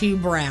when it's too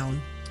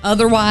brown.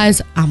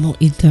 Otherwise, I'm going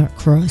to eat that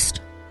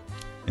crust.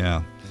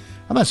 Yeah. How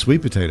about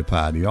sweet potato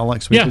pie? Do y'all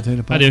like sweet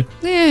potato pie? I do.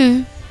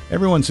 Yeah.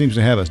 Everyone seems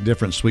to have a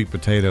different sweet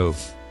potato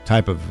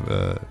type of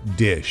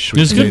dish.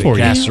 It's good for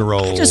you.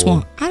 Casserole. I just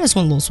want a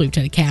little sweet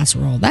potato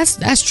casserole.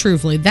 That's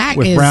truthfully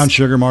with brown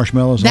sugar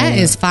marshmallows. That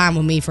is fine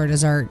with me for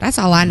dessert. That's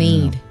all I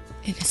need.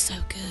 It is so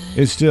good.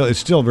 It's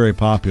still very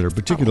popular,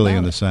 particularly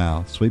in the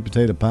South. Sweet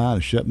potato pie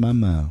to shut my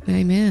mouth.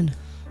 Amen.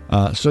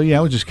 So I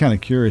was just kind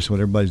of curious what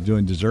everybody's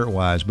doing dessert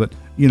wise, but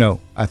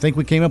I think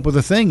we came up with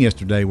a thing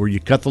yesterday where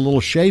you cut the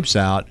little shapes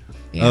out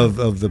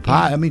of the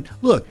pie. I mean,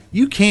 look,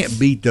 you can't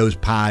beat those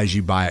pies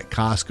you buy at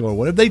Costco or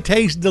whatever. They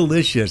taste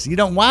delicious.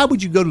 Why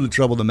would you go to the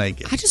trouble to make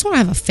it? I just want to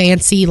have a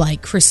fancy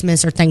like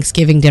Christmas or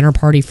Thanksgiving dinner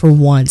party for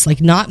once. Like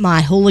not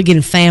my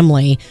hooligan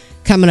family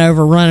coming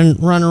over, running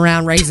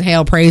around, raising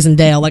hell, praising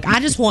Dale. Like I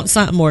just want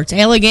something more. It's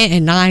elegant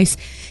and nice.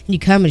 And you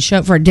come and show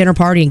up for a dinner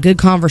party and good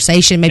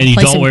conversation, maybe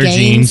play some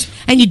games.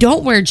 And you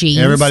don't wear jeans.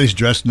 Everybody's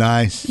dressed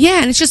nice.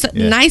 Yeah, and it's just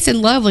nice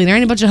and lovely. There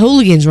ain't a bunch of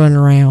hooligans running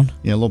around.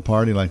 Yeah, a little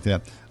party like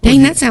that.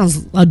 Dang, that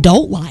sounds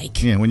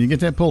adult-like. Yeah, when you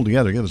get that pulled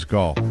together, give us a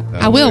call.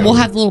 I will. We'll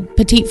have little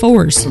petite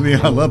fours. Yeah,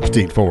 I love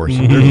petite fours.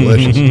 They're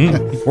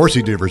delicious.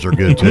 Horsey divers are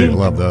good, too.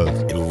 Love those.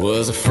 It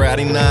was a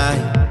Friday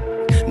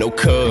night, no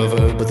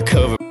cover, but the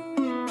cover.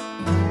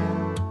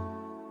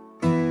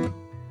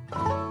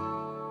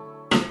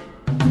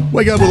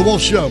 Wake up with the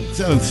Wolf Show,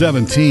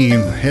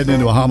 7/17, heading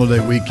into a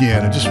holiday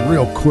weekend. And just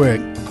real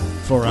quick,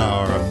 for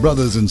our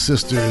brothers and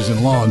sisters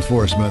in law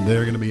enforcement,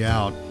 they're going to be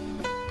out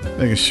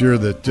making sure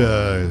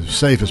that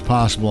safe as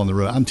possible on the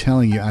road. I'm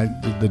telling you,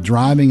 the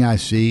driving I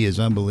see is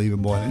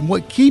unbelievable. And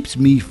what keeps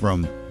me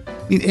from,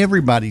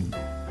 everybody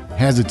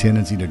has a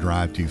tendency to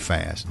drive too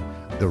fast.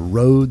 The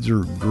roads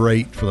are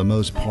great for the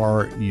most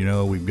part.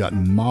 We've got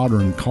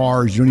modern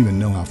cars. You don't even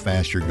know how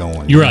fast you're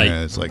going. You're right.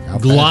 It's like how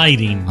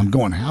gliding. Fast? I'm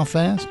going how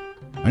fast?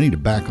 I need to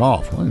back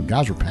off. Well,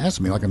 guys are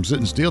passing me like I'm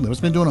sitting still.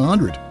 They've been doing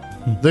 100.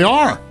 They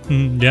are.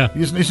 Yeah.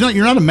 It's not.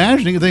 You're not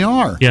imagining it. They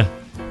are. Yeah.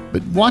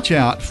 But watch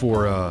out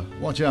for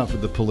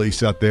the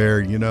police out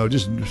there.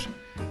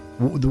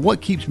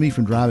 What keeps me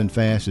from driving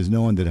fast is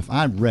knowing that if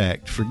I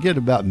wrecked, forget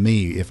about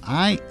me. If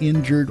I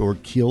injured or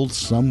killed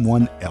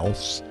someone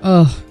else,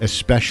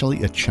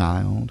 especially a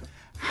child,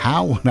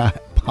 how would I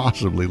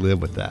possibly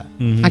live with that?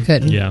 I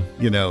couldn't. Yeah.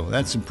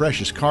 That's some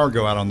precious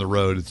cargo out on the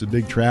road. It's a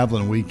big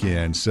traveling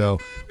weekend. So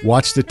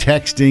watch the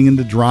texting and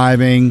the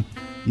driving.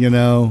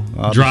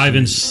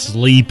 Driving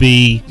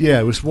sleepy. Yeah,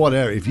 it was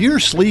whatever. If you're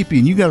sleepy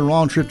and you got a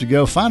long trip to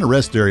go, find a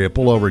rest area,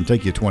 pull over and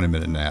take you a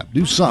 20-minute nap.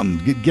 Do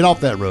something. Get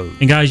off that road.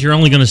 And guys, you're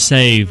only going to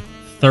save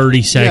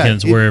 30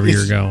 seconds wherever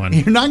you're going.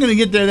 You're not going to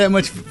get there that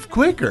much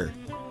quicker.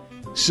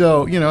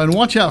 So, and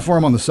watch out for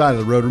them on the side of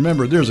the road.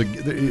 Remember, there's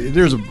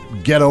a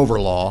get over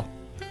law.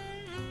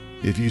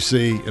 If you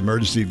see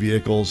emergency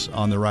vehicles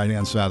on the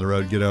right-hand side of the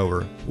road, get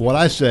over. What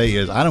I say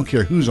is, I don't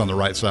care who's on the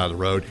right side of the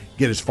road,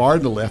 get as far to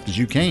the left as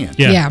you can.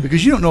 Yeah.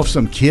 Because you don't know if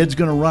some kid's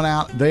going to run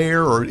out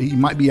there, or he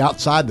might be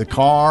outside the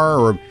car,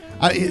 or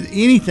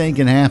anything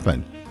can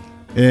happen.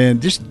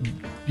 And just,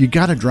 you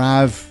got to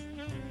drive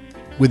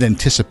with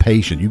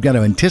anticipation. You've got to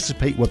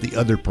anticipate what the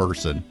other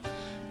person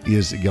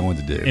is going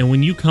to do. And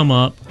when you come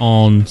up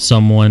on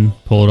someone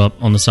pulled up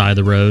on the side of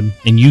the road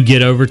and you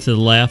get over to the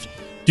left,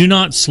 do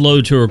not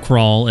slow to a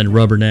crawl and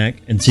rubberneck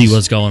and see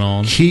what's going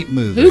on. Keep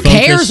moving. Who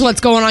cares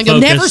what's going on? You'll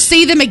never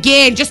see them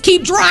again. Just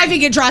keep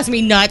driving. It drives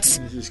me nuts.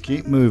 Just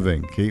keep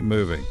moving. Keep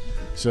moving.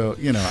 So,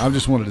 I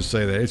just wanted to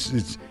say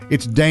that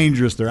it's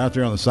dangerous. They're out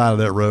there on the side of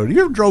that road.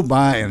 You ever drove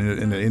by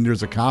and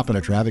there's a cop in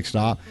a traffic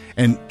stop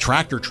and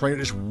tractor trailer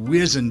just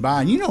whizzing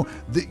by? And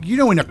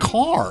in a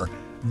car,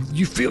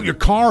 you feel your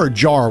car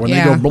ajar when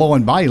they go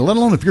blowing by you, let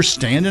alone if you're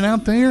standing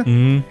out there.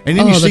 Mm-hmm. And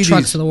then you see the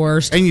trucks are the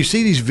worst. And you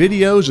see these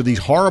videos of these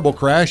horrible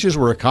crashes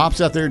where a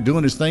cop's out there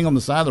doing his thing on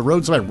the side of the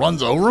road, somebody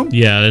runs over him.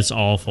 Yeah, that's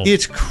awful.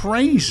 It's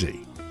crazy.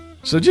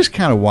 So just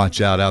kind of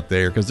watch out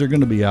there, because they're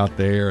going to be out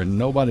there, and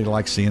nobody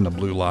likes seeing the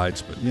blue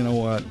lights. But you know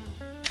what?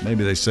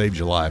 Maybe they saved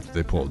your life if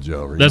they pulled you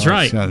over. That's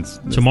right.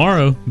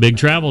 Tomorrow, big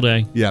travel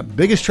day. Yeah,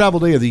 biggest travel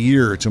day of the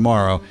year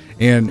tomorrow.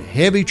 And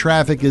heavy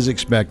traffic is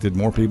expected.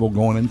 More people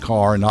going in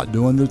car and not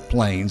doing the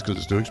planes because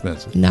it's too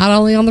expensive. Not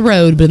only on the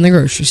road, but in the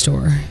grocery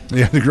store.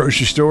 Yeah, the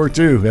grocery store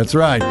too. That's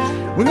right.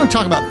 We're going to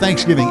talk about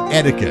Thanksgiving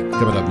etiquette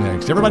coming up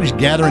next. Everybody's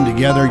gathering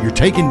together. You're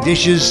taking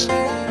dishes.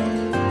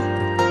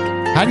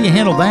 How do you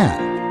handle that?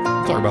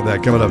 We'll talk about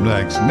that coming up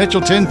next.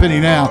 Mitchell Tenpenny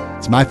now.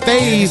 It's my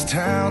fave. This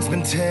town's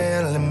been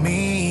telling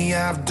me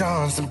I've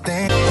done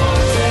something.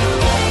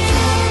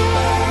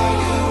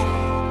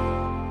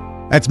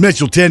 That's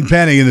Mitchell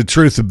Tenpenny and the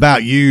truth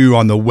about you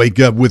on the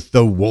Wake Up with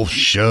the Wolf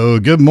Show.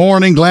 Good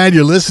morning. Glad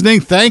you're listening.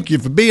 Thank you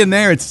for being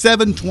there. It's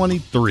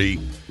 7:23.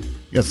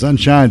 Got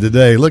sunshine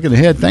today. Looking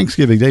ahead,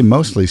 Thanksgiving Day,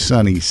 mostly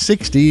sunny.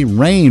 60,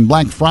 rain,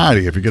 Black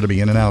Friday if you're going to be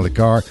in and out of the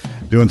car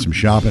doing some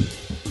shopping.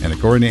 And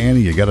according to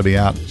Annie, you got to be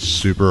out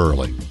super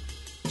early.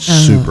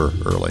 Super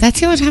early. That's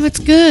the only time it's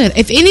good.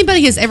 If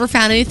anybody has ever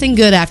found anything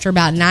good after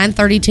about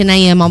 9:30, 10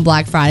 a.m. on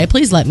Black Friday,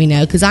 please let me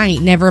know, because I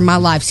ain't never in my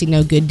life seen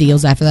no good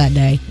deals after that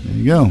day. There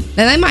you go.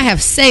 Now, they might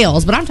have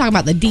sales, but I'm talking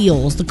about the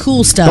deals, the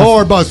cool stuff.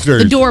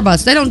 Doorbusters. The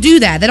doorbusters. They don't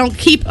do that. They don't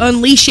keep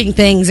unleashing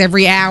things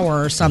every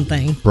hour or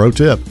something. Pro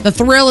tip. The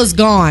thrill is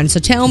gone. So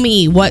tell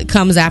me what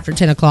comes after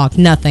 10 o'clock.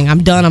 Nothing.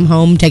 I'm done. I'm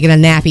home taking a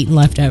nap, eating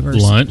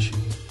leftovers. Lunch.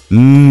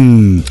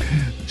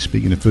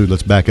 Speaking of food,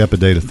 let's back up a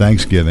day to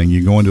Thanksgiving.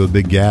 You go into a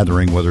big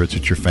gathering, whether it's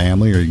at your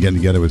family or you're getting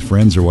together with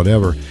friends or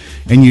whatever,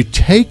 and you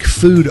take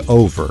food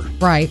over.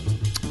 Right.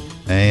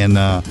 And,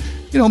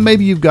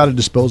 maybe you've got a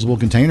disposable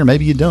container.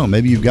 Maybe you don't.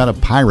 Maybe you've got a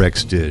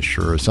Pyrex dish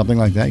or something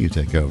like that you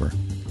take over.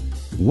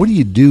 What do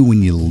you do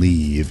when you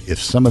leave if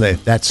some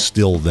of that's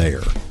still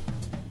there?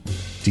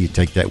 Do you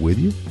take that with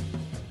you?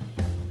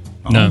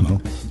 No.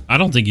 I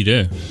don't think you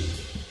do.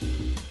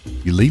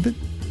 You leave it?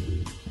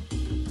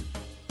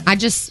 I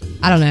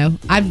don't know.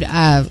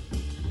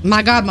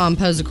 My godmom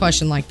posed a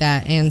question like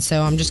that, and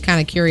so I'm just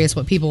kind of curious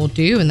what people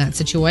do in that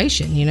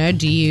situation.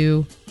 Do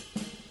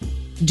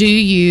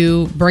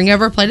you bring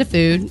over a plate of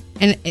food,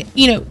 and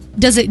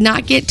does it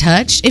not get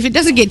touched? If it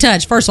doesn't get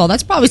touched, first of all,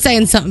 that's probably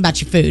saying something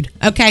about your food.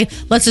 Okay,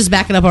 let's just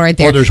back it up right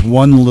there. Or there's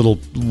one little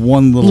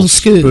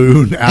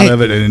spoon out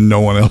of it, and no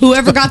one else.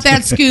 Whoever got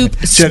that scoop,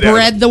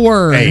 spread the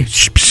word. Hey,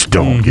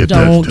 don't get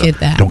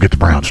that. Don't get the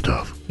brown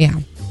stuff. Yeah.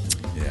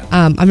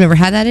 I've never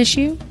had that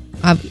issue.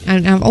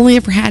 I've only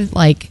ever had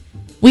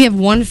we have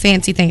one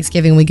fancy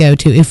Thanksgiving we go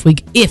to if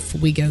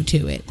we go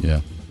to it.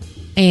 Yeah.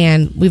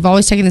 And we've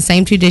always taken the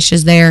same two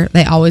dishes there.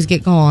 They always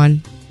get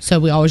gone, so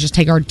we always just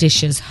take our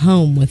dishes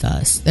home with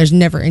us. There's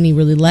never any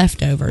really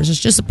leftovers. It's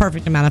just a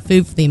perfect amount of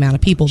food for the amount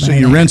of people. So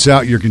you rinse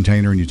out your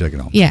container and you take it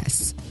home.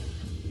 Yes.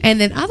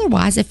 And then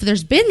otherwise, if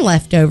there's been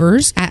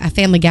leftovers at a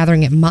family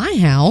gathering at my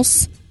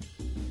house,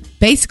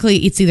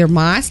 basically it's either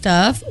my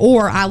stuff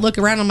or I look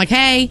around and I'm like,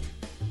 hey,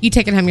 you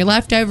taking home your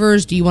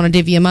leftovers? Do you want to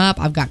divvy them up?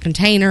 I've got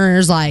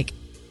containers.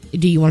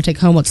 Do you want to take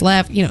home what's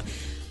left? My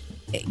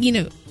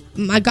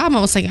godmom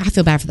was saying, I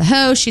feel bad for the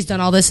host. She's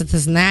done all this and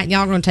this and that. And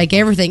y'all are going to take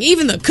everything,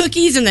 even the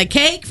cookies and the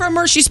cake from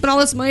her. She spent all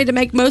this money to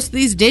make most of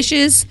these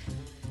dishes.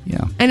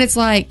 Yeah. And it's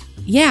like,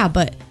 yeah,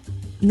 but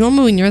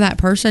normally when you're that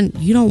person,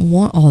 you don't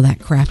want all that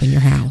crap in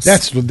your house.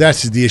 That's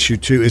the issue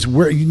too. Is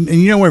where, and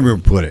you know where we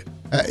would put it.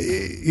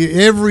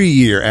 Every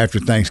year after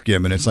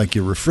Thanksgiving, it's like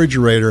your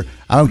refrigerator.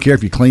 I don't care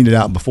if you cleaned it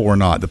out before or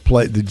not. The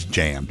plate that's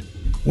jammed.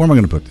 Where am I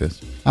going to put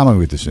this? How am I going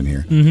to get this in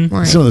here? Mm-hmm.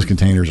 Right. Some of those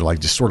containers are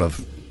just sort of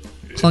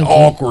clunky,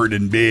 awkward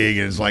and big,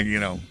 and it's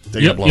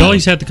you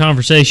always have the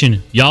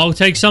conversation. Y'all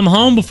take some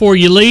home before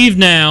you leave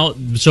now.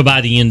 So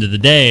by the end of the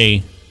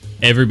day,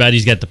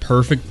 everybody's got the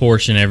perfect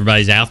portion.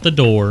 Everybody's out the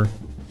door.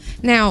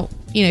 Now,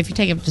 if you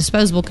take a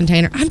disposable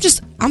container, I'm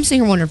sitting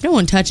here wondering if no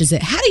one touches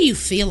it, how do you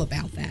feel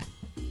about that?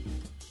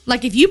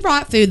 Like if you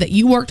brought food that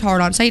you worked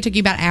hard on, say it took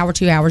you about an hour,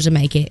 2 hours to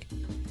make it,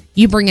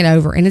 you bring it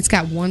over and it's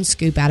got one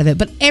scoop out of it,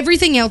 but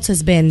everything else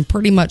has been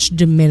pretty much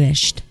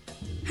diminished.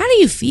 How do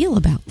you feel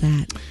about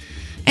that?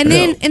 And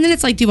then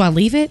it's like, do I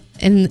leave it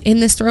in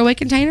this throwaway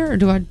container or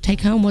do I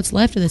take home what's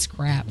left of this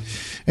crap?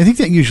 I think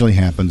that usually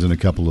happens in a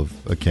couple of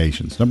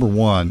occasions. Number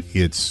one,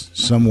 it's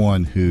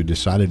someone who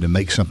decided to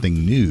make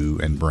something new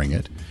and bring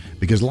it.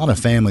 Because a lot of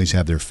families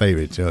have their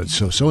favorites.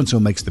 So-and-so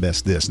makes the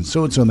best this, and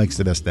so-and-so makes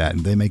the best that,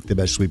 and they make the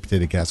best sweet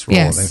potato casserole.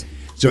 Yes.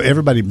 So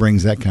everybody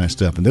brings that kind of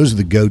stuff, and those are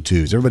the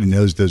go-tos. Everybody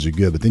knows those are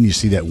good, but then you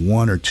see that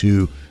one or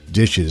two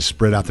dishes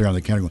spread out there on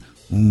the counter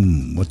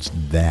going, what's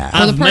that?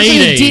 Or the person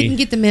who didn't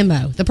get the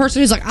memo. The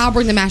person who's like, I'll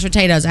bring the mashed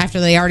potatoes after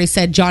they already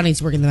said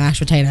Johnny's bringing the mashed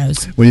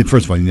potatoes. Well,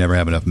 first of all, you never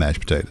have enough mashed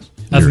potatoes.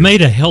 I've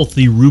made a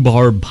healthy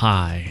rhubarb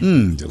pie.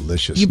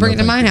 Delicious. You bring it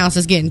to my house,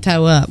 it's getting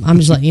toe up. I'm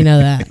just letting you know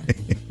that.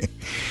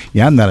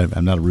 Yeah, I'm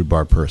not a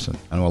rhubarb person.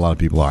 I know a lot of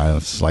people are.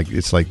 It's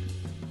like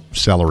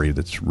celery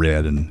that's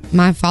red and.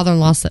 My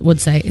father-in-law would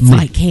say it's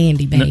like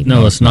candy, baby.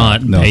 No, it's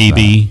not,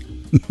 baby.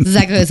 That's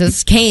exactly what it says.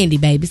 It's candy,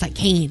 baby. It's like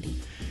candy.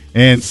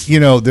 And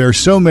there are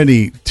so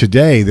many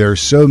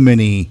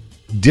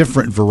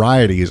different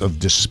varieties of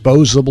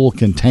disposable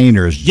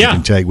containers you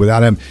can take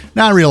without having.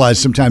 Now I realize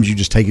sometimes you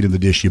just take it in the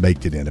dish you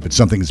baked it in. If it's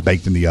something that's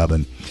baked in the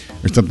oven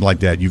or something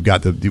like that, you've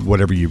got the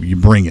whatever you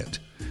bring it.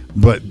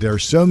 But there are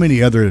so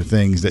many other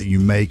things that you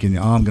make, and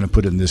I'm going to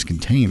put it in this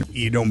container.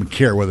 You don't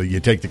care whether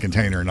you take the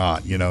container or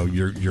not.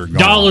 You're gone.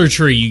 Dollar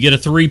Tree, you get a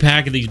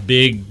 3-pack of these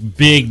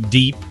big,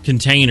 deep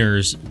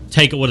containers.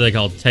 What are they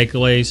called?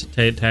 Takeaways,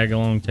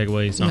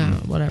 takeaways, something. No,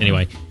 whatever.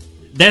 Anyway,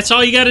 that's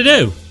all you got to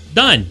do.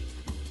 Done.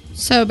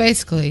 So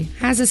basically,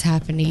 has this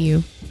happened to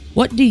you?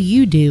 What do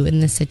you do in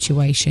this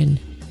situation?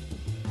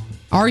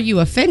 Are you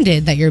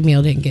offended that your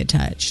meal didn't get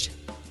touched?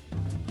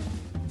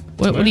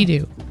 What do you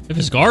do? If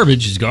it's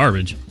garbage, it's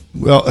garbage.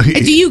 Well,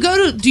 do you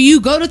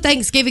go to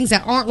Thanksgivings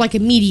that aren't like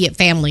immediate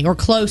family or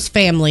close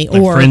family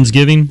like or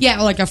Friendsgiving?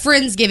 Yeah, like a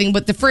Friendsgiving,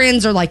 but the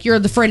friends are like you're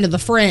the friend of the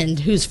friend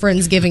whose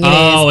Friendsgiving it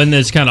is. Oh, and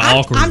it's kind of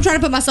awkward. I'm trying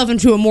to put myself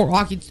into a more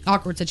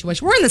awkward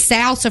situation. We're in the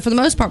South, so for the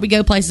most part, we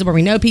go places where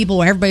we know people,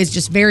 where everybody's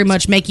just very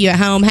much make you at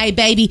home. Hey,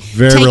 baby,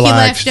 very take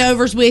relaxed. your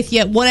leftovers with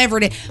you, whatever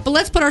it is. But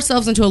let's put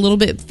ourselves into a little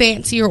bit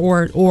fancier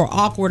or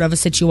awkward of a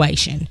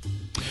situation.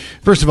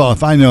 First of all,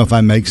 if I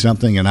make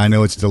something and I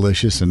know it's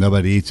delicious and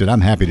nobody eats it,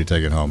 I'm happy to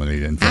take it home and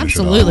eat it and finish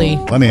Absolutely. it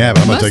all. Let me have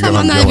it. I'm going to take it home.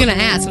 I'm not going to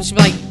ask. I'll just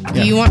be like,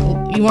 do you want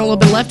a little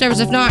bit of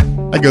leftovers? If not,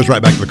 that goes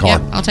right back to the car.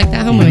 Yeah, I'll take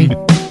that home with me.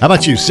 How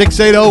about you?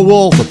 680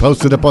 Wolf or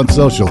post it up on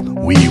social.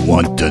 We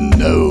want to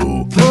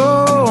know.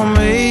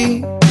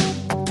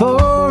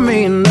 Pour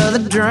me another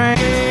drink.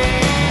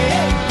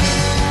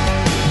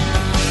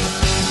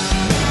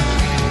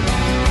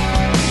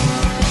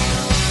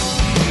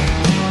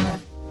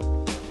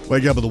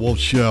 Wake up with the Wolf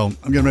Show.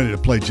 I'm getting ready to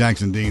play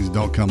Jackson Dean's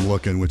Don't Come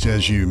Looking, which,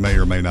 as you may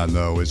or may not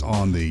know, is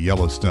on the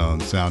Yellowstone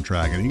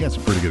soundtrack. And you got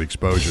some pretty good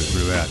exposure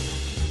through that.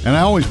 And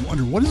I always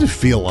wonder, what does it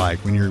feel like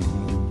when you're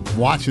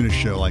watching a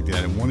show like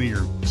that and one of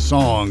your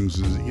songs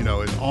is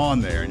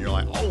on there and you're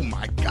like, oh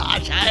my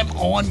gosh, I am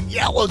on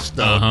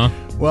Yellowstone. Uh-huh.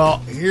 Well,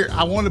 here,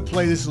 I want to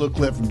play this little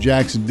clip from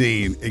Jackson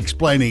Dean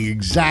explaining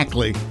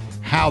exactly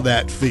how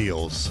that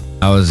feels.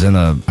 I was in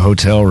a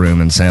hotel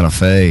room in Santa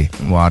Fe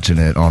watching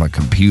it on a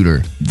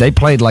computer. They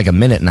played like a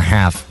minute and a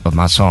half of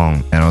my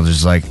song, and I was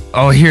just like,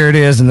 oh, here it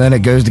is, and then it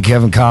goes to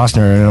Kevin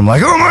Costner, and I'm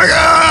like, oh my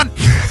God!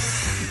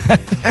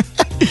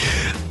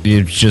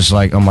 It's just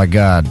like, oh my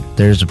God,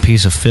 there's a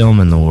piece of film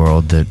in the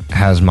world that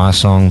has my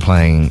song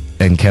playing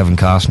and Kevin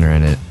Costner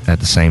in it at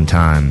the same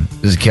time.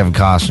 This is Kevin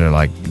Costner,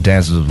 like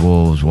Dances with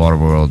Wolves,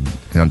 Waterworld,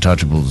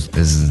 Untouchables.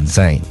 This is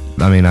insane.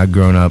 I mean, I've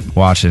grown up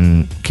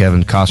watching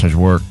Kevin Costner's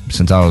work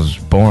since I was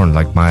born,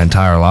 like my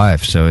entire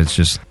life. So it's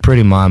just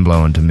pretty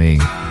mind-blowing to me. You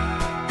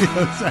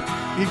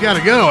got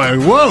to go.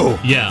 Whoa.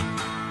 Yeah.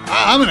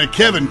 I'm in a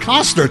Kevin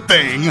Costner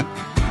thing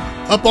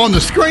up on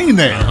the screen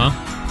there.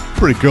 Uh-huh.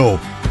 Pretty cool.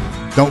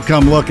 Don't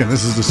Come Looking.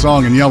 This is the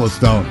song in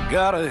Yellowstone.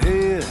 Got a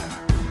head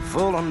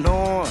full of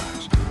noise.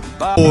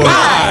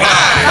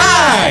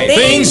 Hi.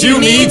 Things you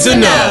need to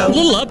know. A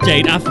little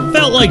update. I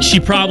felt like she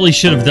probably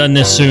should have done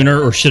this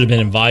sooner or should have been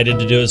invited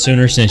to do it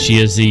sooner since she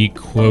is the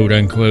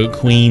quote-unquote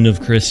queen of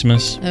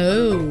Christmas.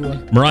 Oh.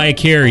 Mariah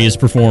Carey is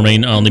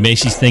performing on the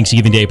Macy's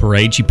Thanksgiving Day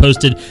Parade. She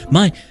posted,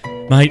 I'm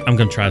going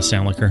to try to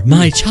sound like her.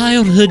 My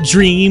childhood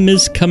dream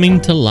is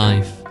coming to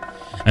life.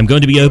 I'm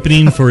going to be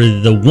opening for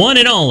the one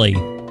and only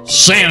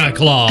Santa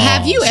Claus.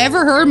 Have you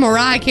ever heard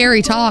Mariah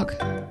Carey talk?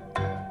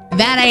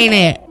 That ain't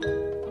it.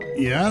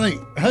 Yeah, I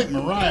think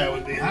Mariah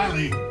would be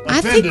highly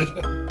offended.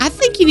 I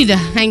think you need to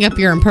hang up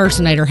your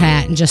impersonator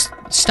hat and just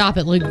stop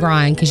at Luke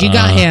Bryan, because you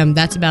got him.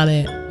 That's about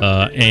it.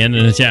 And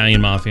an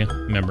Italian Mafia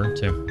member,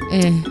 too.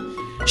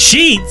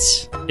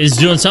 Sheetz is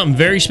doing something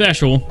very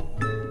special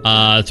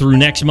through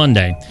next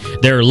Monday.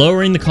 They're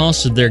lowering the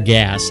cost of their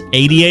gas,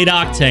 88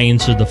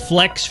 octane, so the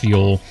flex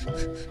fuel,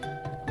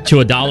 to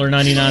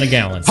 $1.99 a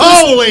gallon.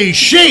 Holy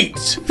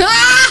Sheetz!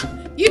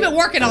 You've been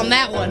working on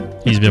that one.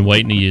 He's been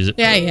waiting to use it.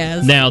 Yeah, he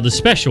has. Now, the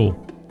special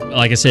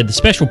like I said, the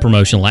special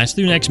promotion lasts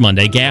through next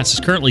Monday. Gas is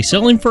currently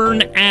selling for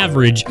an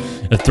average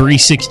of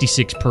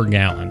 $3.66 per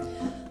gallon.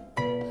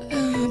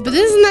 But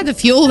isn't that the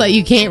fuel that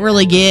you can't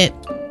really get?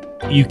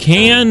 You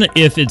can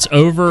if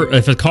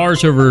a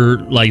car's over,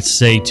 like,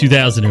 say,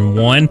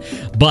 2001,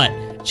 but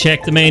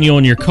check the manual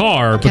in your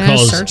car because... Can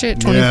I search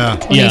it?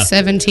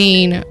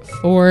 2017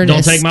 Ford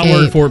Don't take Escape. my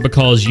word for it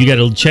because you got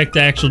to check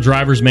the actual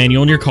driver's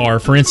manual in your car.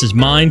 For instance,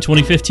 mine,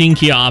 2015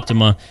 Kia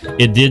Optima,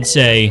 it did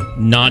say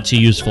not to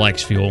use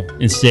flex fuel.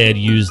 Instead,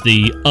 use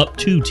the up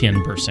to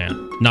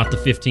 10%, not the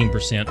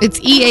 15%. It's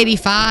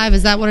E85,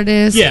 is that what it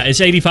is? Yeah, it's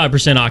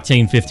 85%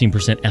 octane,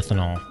 15%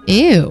 ethanol.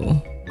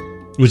 Ew.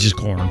 Which is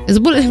corn.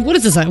 What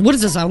is this? What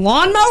is this, a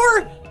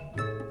lawnmower?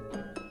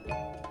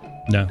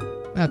 No.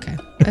 Okay.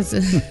 That's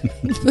it.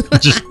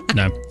 Just,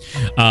 no.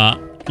 A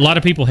lot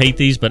of people hate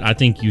these, but I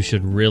think you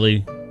should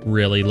really,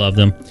 really love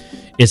them.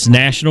 It's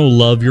National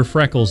Love Your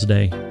Freckles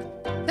Day.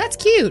 That's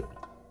cute.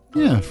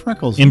 Yeah,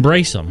 freckles.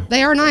 Embrace them.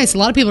 They are nice. A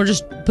lot of people are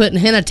just putting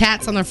henna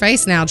tats on their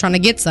face now, trying to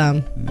get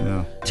some.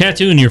 Yeah.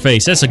 Tattoo in your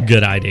face. That's a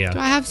good idea. Do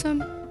I have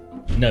some?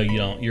 No, you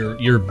don't.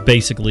 You're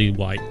basically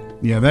white.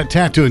 Yeah, that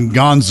tattoo in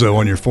Gonzo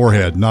on your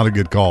forehead, not a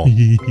good call.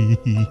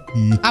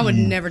 I would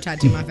never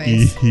tattoo my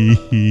face.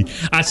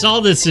 I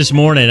saw this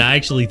morning. I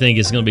actually think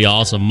it's going to be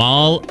awesome.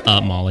 Molly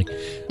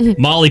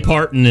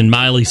Parton and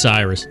Miley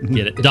Cyrus.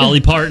 Get it?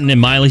 Dolly Parton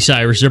and Miley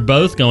Cyrus are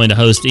both going to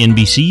host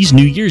NBC's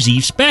New Year's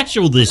Eve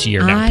special this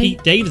year. Now,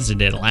 Pete Davidson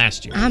did it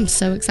last year. I'm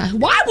so excited.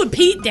 Why would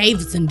Pete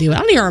Davidson do it? I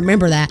don't even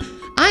remember that.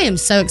 I am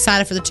so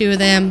excited for the two of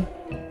them.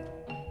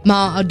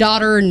 A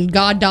daughter and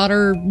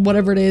goddaughter,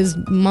 whatever it is,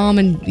 mom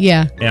and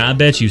yeah. Yeah, I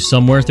bet you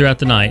somewhere throughout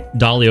the night,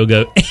 Dolly will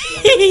go,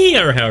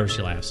 or however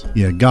she laughs.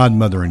 Yeah,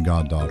 godmother and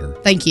goddaughter.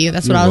 Thank you.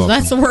 That's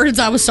that's the words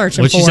I was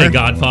searching What'd for. What'd she say,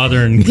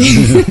 godfather and...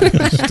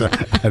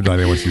 I have no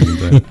idea what she was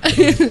saying.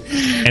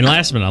 And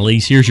last but not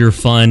least, here's your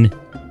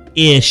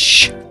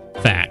fun-ish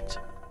fact.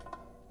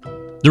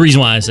 The reason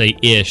why I say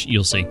ish,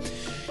 you'll see.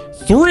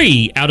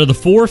 3 out of the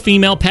 4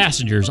 female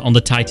passengers on the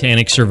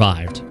Titanic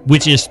survived,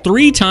 which is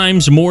 3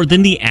 times more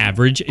than the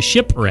average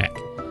shipwreck.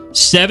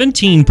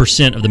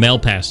 17% of the male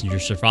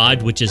passengers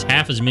survived, which is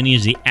half as many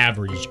as the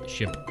average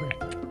shipwreck.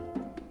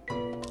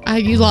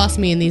 You lost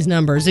me in these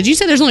numbers. Did you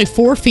say there's only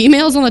 4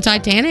 females on the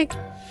Titanic?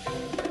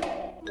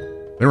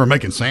 They were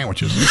making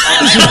sandwiches. This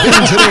has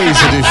been today's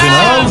edition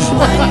of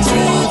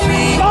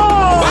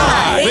 5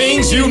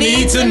 Things You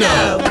Need to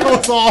Know.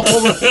 That's all.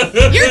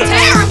 You're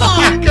terrible.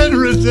 I couldn't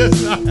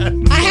resist that.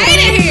 I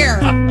hate it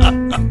here.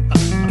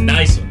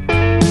 Nice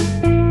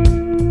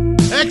one.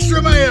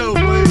 Extra mayo,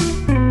 please.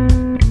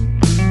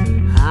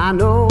 I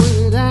know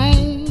it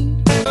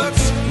ain't.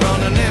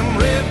 Running them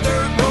red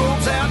dirt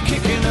roads out,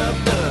 kicking up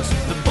dust.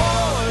 The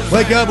boys.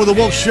 Wake up with the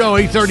Wolf Show,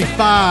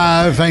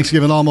 8:35.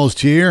 Thanksgiving almost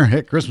here.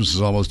 Heck, Christmas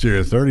is almost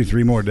here.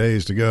 33 more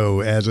days to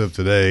go as of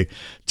today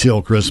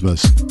till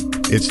Christmas.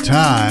 It's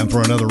time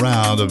for another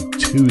round of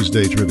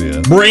Tuesday Trivia.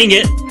 Bring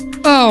it.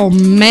 Oh,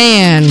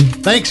 man.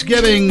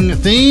 Thanksgiving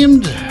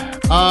themed.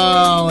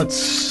 Let's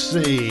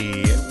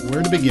see.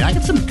 Where to begin? I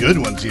got some good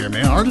ones here,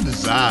 man. Hard to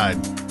decide.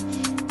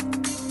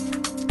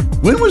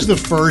 When was the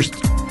first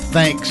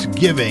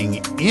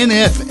Thanksgiving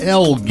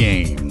NFL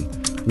game?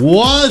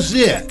 Was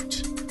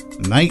it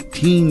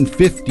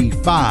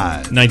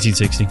 1955?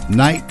 1960.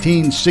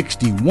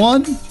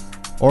 1961?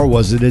 Or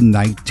was it in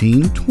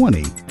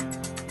 1920?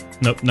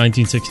 Nope,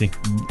 1960.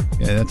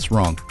 Yeah, that's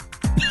wrong.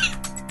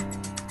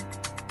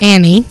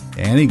 Annie,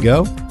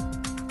 go.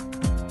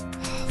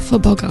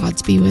 football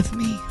gods be with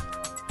me.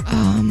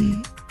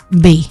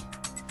 B.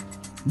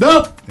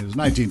 Nope. It was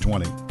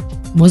 1920.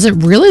 Was it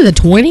really the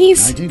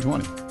 20s?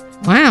 1920.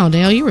 Wow,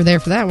 Dale, you were there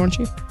for that, weren't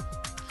you?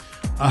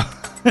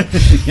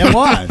 Yeah,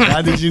 why?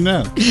 How did you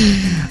know?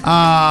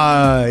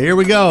 Here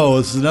we go.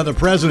 This is another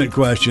president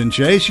question.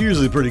 Chase, you're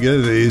usually pretty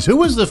good at these. Who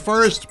was the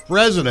first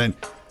president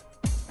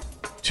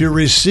to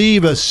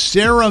receive a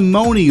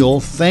ceremonial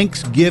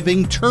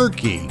Thanksgiving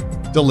turkey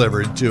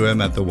delivered to him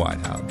at the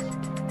White House?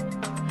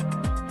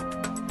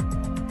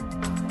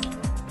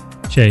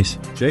 Chase,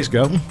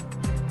 go.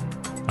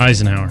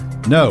 Eisenhower.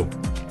 No.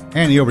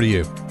 Andy, over to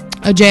you.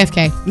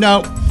 JFK.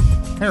 No.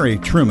 Harry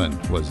Truman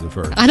was the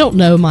first. I don't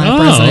know my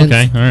presidents.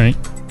 Okay. All right.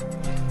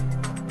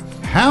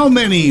 How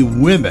many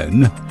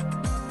women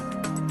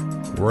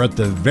were at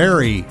the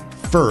very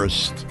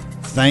first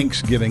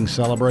Thanksgiving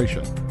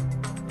celebration?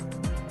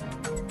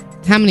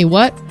 How many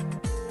what?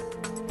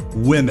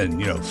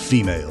 Women,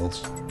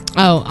 females.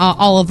 Oh,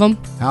 all of them?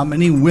 How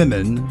many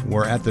women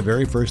were at the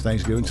very first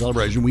Thanksgiving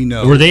celebration? We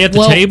know. Were they at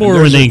the table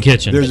or were they in the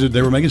kitchen?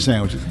 They were making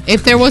sandwiches.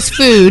 If there was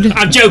food.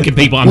 I'm joking,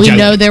 people. We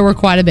know there were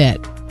quite a bit.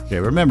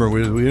 Okay, remember,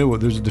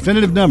 there's a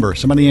definitive number.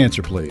 Somebody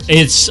answer, please.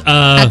 It's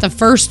at the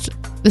first.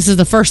 This is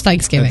the first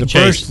Thanksgiving. At the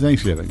first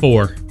Thanksgiving.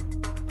 4.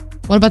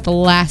 What about the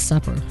Last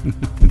Supper?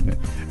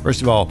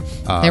 First of all,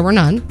 there were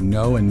none.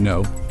 No and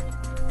no.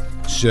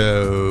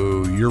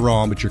 So you're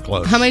wrong, but you're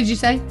close. How many did you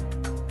say?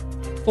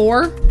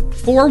 4?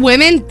 4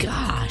 women?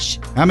 Gosh.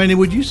 How many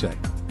would you say?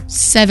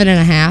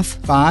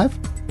 7.5.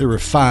 5? There were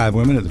 5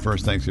 women at the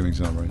first Thanksgiving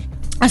celebration.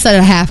 I said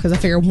a half because I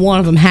figured one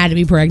of them had to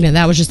be pregnant.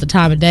 That was just the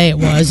time of day it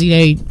was.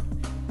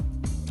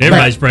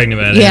 Everybody's pregnant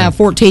about it. Yeah,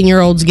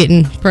 14-year-olds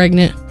getting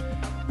pregnant.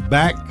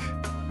 Back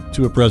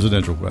to a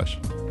presidential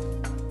question.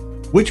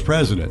 Which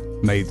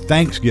president made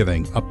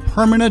Thanksgiving a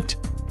permanent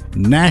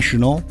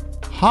national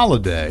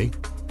holiday?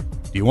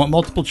 Do you want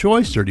multiple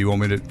choice, or do you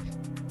want me to...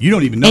 You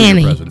don't even know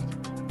Annie. your president.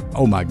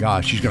 Oh, my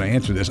gosh. She's going to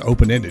answer this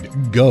open-ended.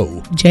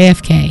 Go.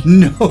 JFK.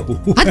 No.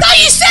 I thought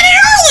you said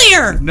it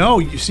earlier. No,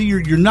 you see,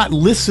 you're not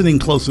listening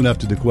close enough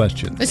to the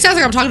question. It sounds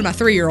like I'm talking to my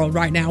 3-year-old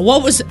right now.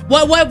 What was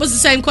the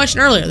same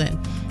question earlier then?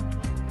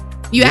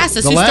 You asked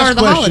us who started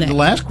the holiday. The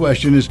last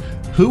question is,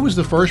 who was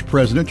the first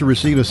president to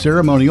receive a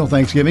ceremonial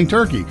Thanksgiving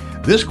turkey?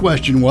 This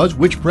question was,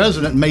 which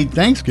president made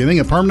Thanksgiving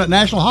a permanent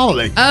national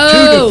holiday?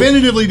 Oh. Two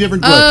definitively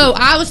different questions. Oh,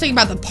 I was thinking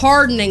about the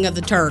pardoning of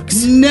the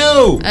Turks.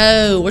 No.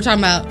 Oh, we're talking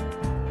about...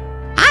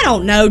 I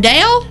don't know,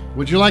 Dale.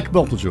 Would you like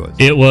multiple choice?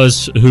 It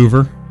was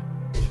Hoover.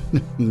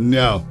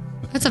 No.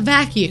 That's a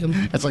vacuum.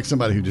 That's like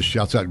somebody who just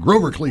shouts out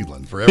Grover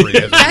Cleveland for every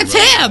answer. That's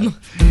him.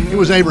 It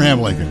was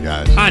Abraham Lincoln,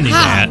 guys. I knew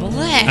that.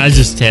 Bless. I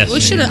just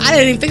tested. I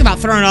didn't even think about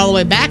throwing it all the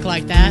way back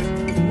like that.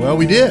 Well,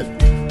 we did.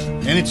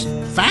 And it's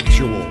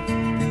factual.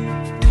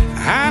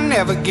 I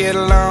never get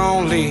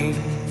lonely.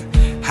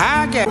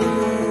 I get...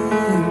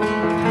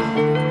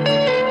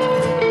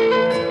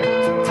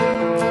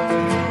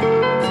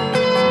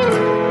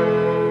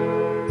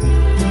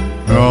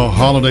 Oh,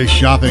 holiday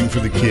shopping for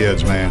the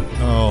kids, man.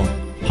 Oh.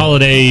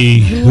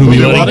 Holiday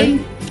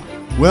wedding?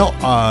 Well,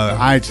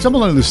 I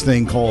stumbled on this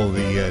thing called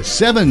the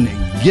 7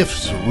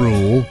 Gifts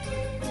Rule,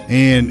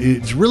 and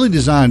it's really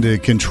designed to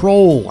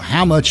control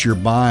how much you're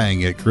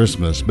buying at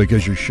Christmas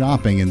because you're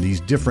shopping in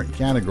these different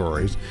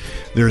categories.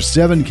 There are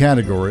 7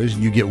 categories,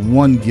 and you get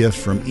 1 gift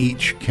from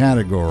each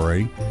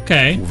category.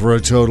 Okay. For a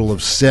total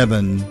of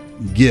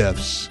 7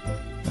 gifts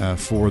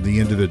for the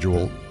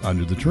individual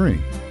under the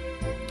tree.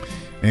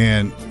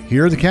 And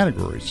here are the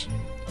categories.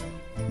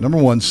 Number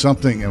 1,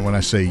 something, and when I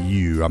say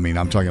you, I mean,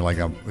 I'm talking like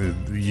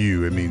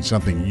you, it means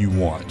something you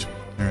want.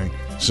 All right?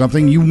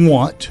 Something you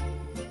want,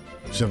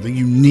 something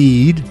you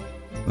need,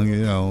 like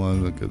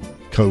a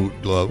coat,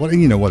 glove,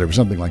 whatever,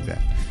 something like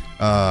that.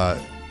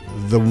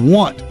 The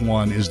want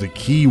one is the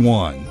key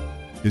one.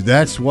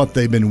 That's what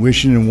they've been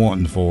wishing and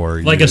wanting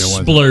for. Like a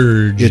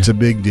splurge. It's a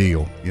big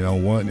deal.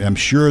 I'm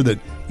sure that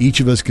each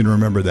of us can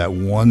remember that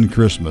one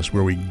Christmas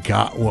where we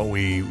got what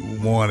we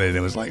wanted.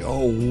 It was like,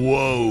 oh,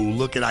 whoa,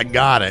 look at, I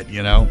got it,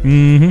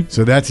 Mm-hmm.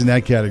 So that's in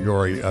that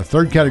category. A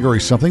third category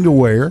is something to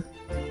wear.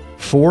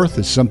 4th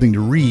is something to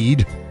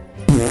read.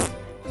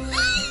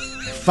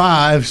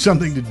 5,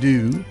 something to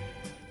do.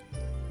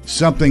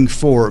 Something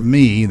for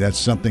me, that's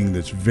something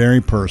that's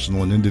very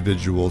personal and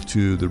individual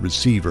to the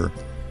receiver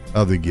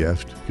of the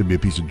gift. Could be a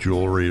piece of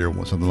jewelry or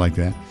something like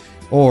that.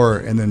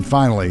 And then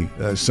finally,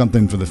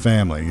 something for the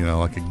family,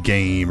 like a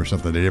game or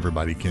something that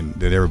everybody can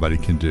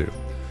do.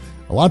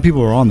 A lot of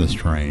people are on this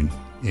train,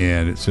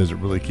 and it says it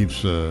really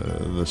keeps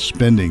the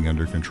spending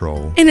under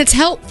control. And it's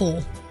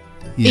helpful.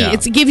 Yeah.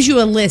 It gives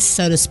you a list,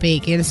 so to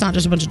speak, and it's not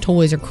just a bunch of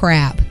toys or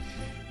crap.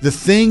 The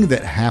thing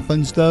that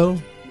happens,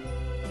 though,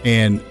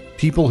 and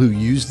people who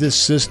use this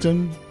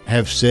system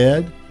have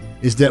said,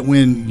 is that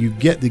when you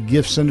get the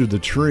gifts under the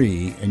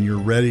tree and you're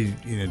ready,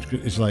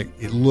 it's like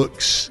it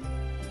looks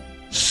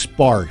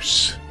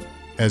sparse,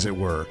 as it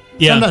were.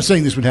 Yeah. So I'm not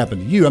saying this would happen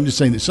to you. I'm just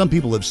saying that some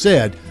people have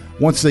said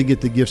once they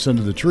get the gifts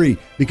under the tree,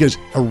 because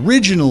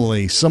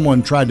originally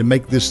someone tried to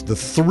make this the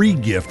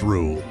 3-gift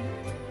rule,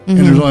 and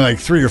there's only like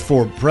 3 or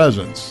 4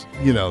 presents,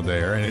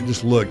 there, and it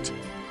just looked,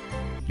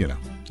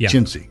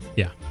 chintzy.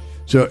 Yeah.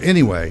 So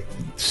anyway,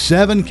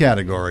 7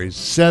 categories,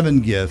 7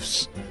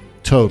 gifts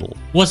total.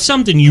 What's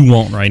something you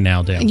want right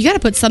now, Dale? And you got to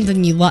put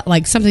something you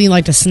like something you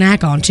like to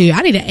snack on too.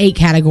 I need 8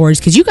 categories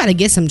because you got to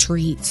get some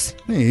treats.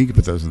 Hey, you can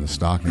put those in the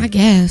stocking. I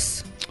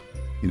guess.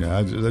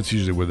 That's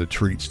usually where the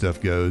treat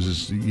stuff goes.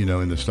 Is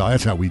in the stock.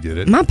 That's how we did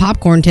it. My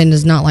popcorn tin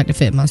does not like to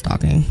fit in my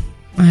stocking.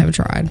 I haven't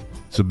tried.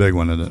 It's a big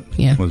one, isn't it?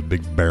 Yeah. Those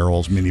big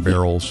barrels, mini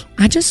barrels.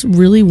 I just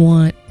really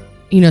want.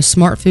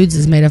 Smart Foods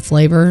is made of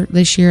flavor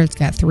this year. It's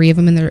got 3 of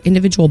them in their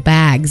individual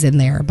bags in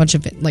there. A bunch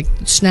of like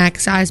snack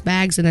size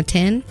bags in a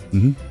tin.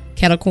 Mm-hmm.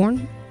 Kettle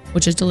corn,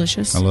 which is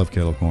delicious. I love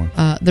kettle corn.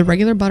 The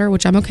regular butter,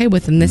 which I'm okay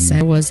with in this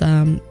set, was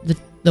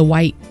the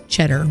white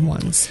cheddar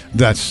ones.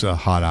 That's a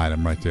hot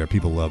item right there.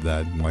 People love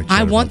that. White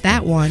cheddar. I want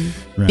that one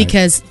right.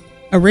 Because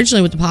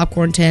originally with the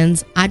popcorn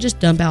tins, I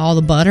just dump out all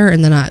the butter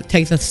and then I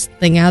take the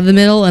thing out of the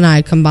middle and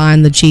I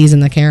combine the cheese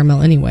and the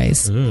caramel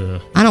anyways.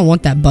 Ugh. I don't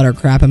want that butter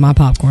crap in my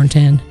popcorn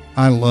tin.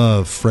 I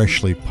love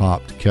freshly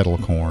popped kettle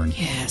corn.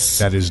 Yes.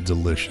 That is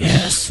delicious.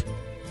 Yes.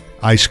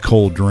 Ice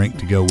cold drink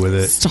to go with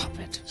it. Stop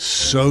it.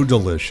 So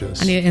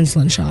delicious. I need an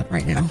insulin shot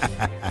right now.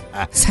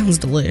 Sounds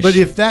delicious. But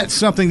if that's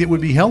something that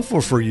would be helpful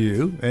for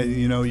you,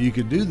 you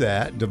could do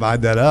that,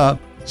 divide that up.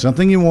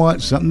 Something you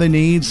want, something they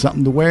need,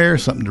 something to wear,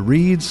 something to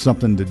read,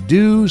 something to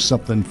do,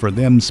 something for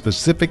them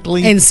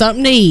specifically. And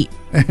something to eat.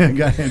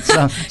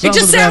 It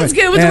just sounds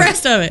good with the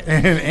rest of it.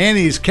 And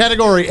Annie's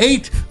category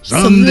 8,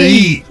 something to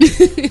eat.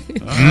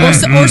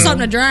 or something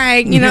to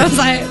drink, it's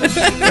like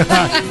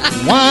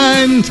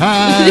wine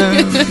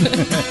time.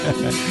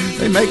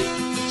 They make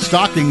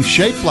stockings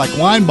shaped like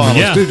wine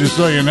bottles too, just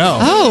so you know.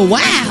 Oh,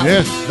 wow.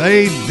 Yes,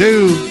 they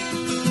do.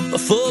 A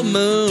full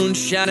moon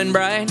shining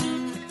bright.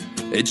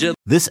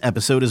 This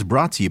episode is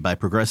brought to you by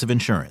Progressive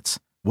Insurance.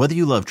 Whether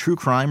you love true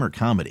crime or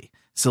comedy,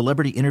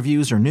 celebrity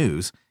interviews or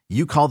news,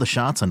 you call the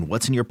shots on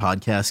what's in your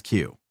podcast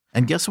queue.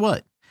 And guess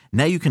what?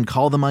 Now you can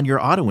call them on your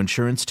auto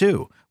insurance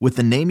too with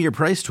the Name Your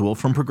Price tool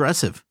from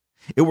Progressive.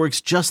 It works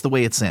just the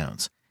way it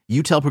sounds.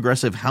 You tell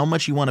Progressive how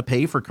much you want to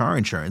pay for car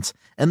insurance,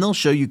 and they'll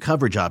show you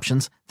coverage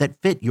options that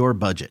fit your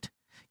budget.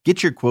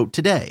 Get your quote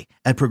today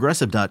at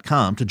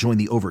Progressive.com to join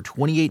the over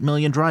 28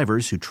 million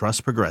drivers who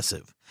trust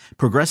Progressive.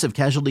 Progressive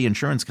Casualty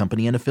Insurance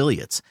Company and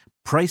Affiliates.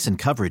 Price and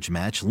coverage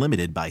match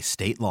limited by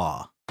state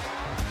law.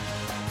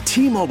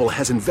 T-Mobile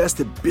has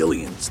invested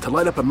billions to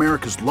light up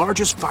America's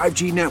largest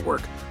 5G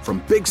network,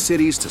 from big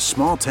cities to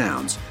small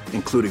towns,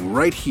 including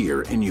right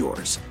here in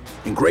yours.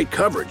 And great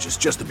coverage is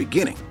just the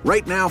beginning.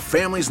 Right now,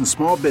 families and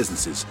small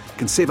businesses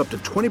can save up to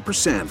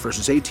 20%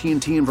 versus AT&T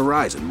and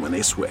Verizon when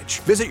they switch.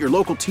 Visit your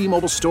local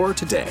T-Mobile store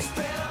today.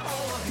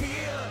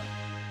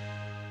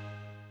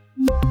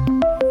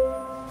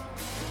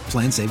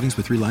 Plan savings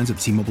with 3 lines of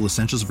T-Mobile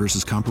Essentials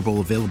versus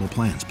comparable available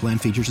plans. Plan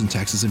features and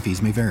taxes and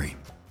fees may vary.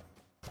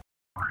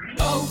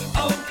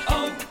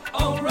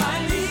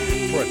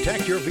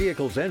 Protect your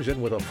vehicle's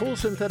engine with a full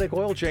synthetic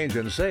oil change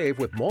and save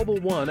with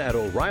Mobil 1 at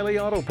O'Reilly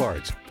Auto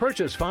Parts.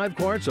 Purchase 5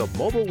 quarts of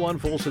Mobil 1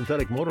 full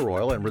synthetic motor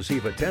oil and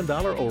receive a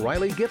 $10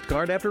 O'Reilly gift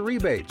card after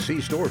rebate.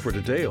 See store for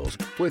details.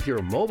 With your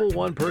Mobil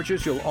 1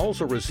 purchase, you'll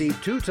also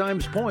receive 2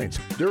 times points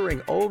during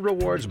O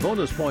Rewards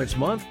Bonus Points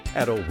Month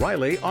at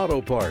O'Reilly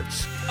Auto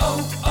Parts.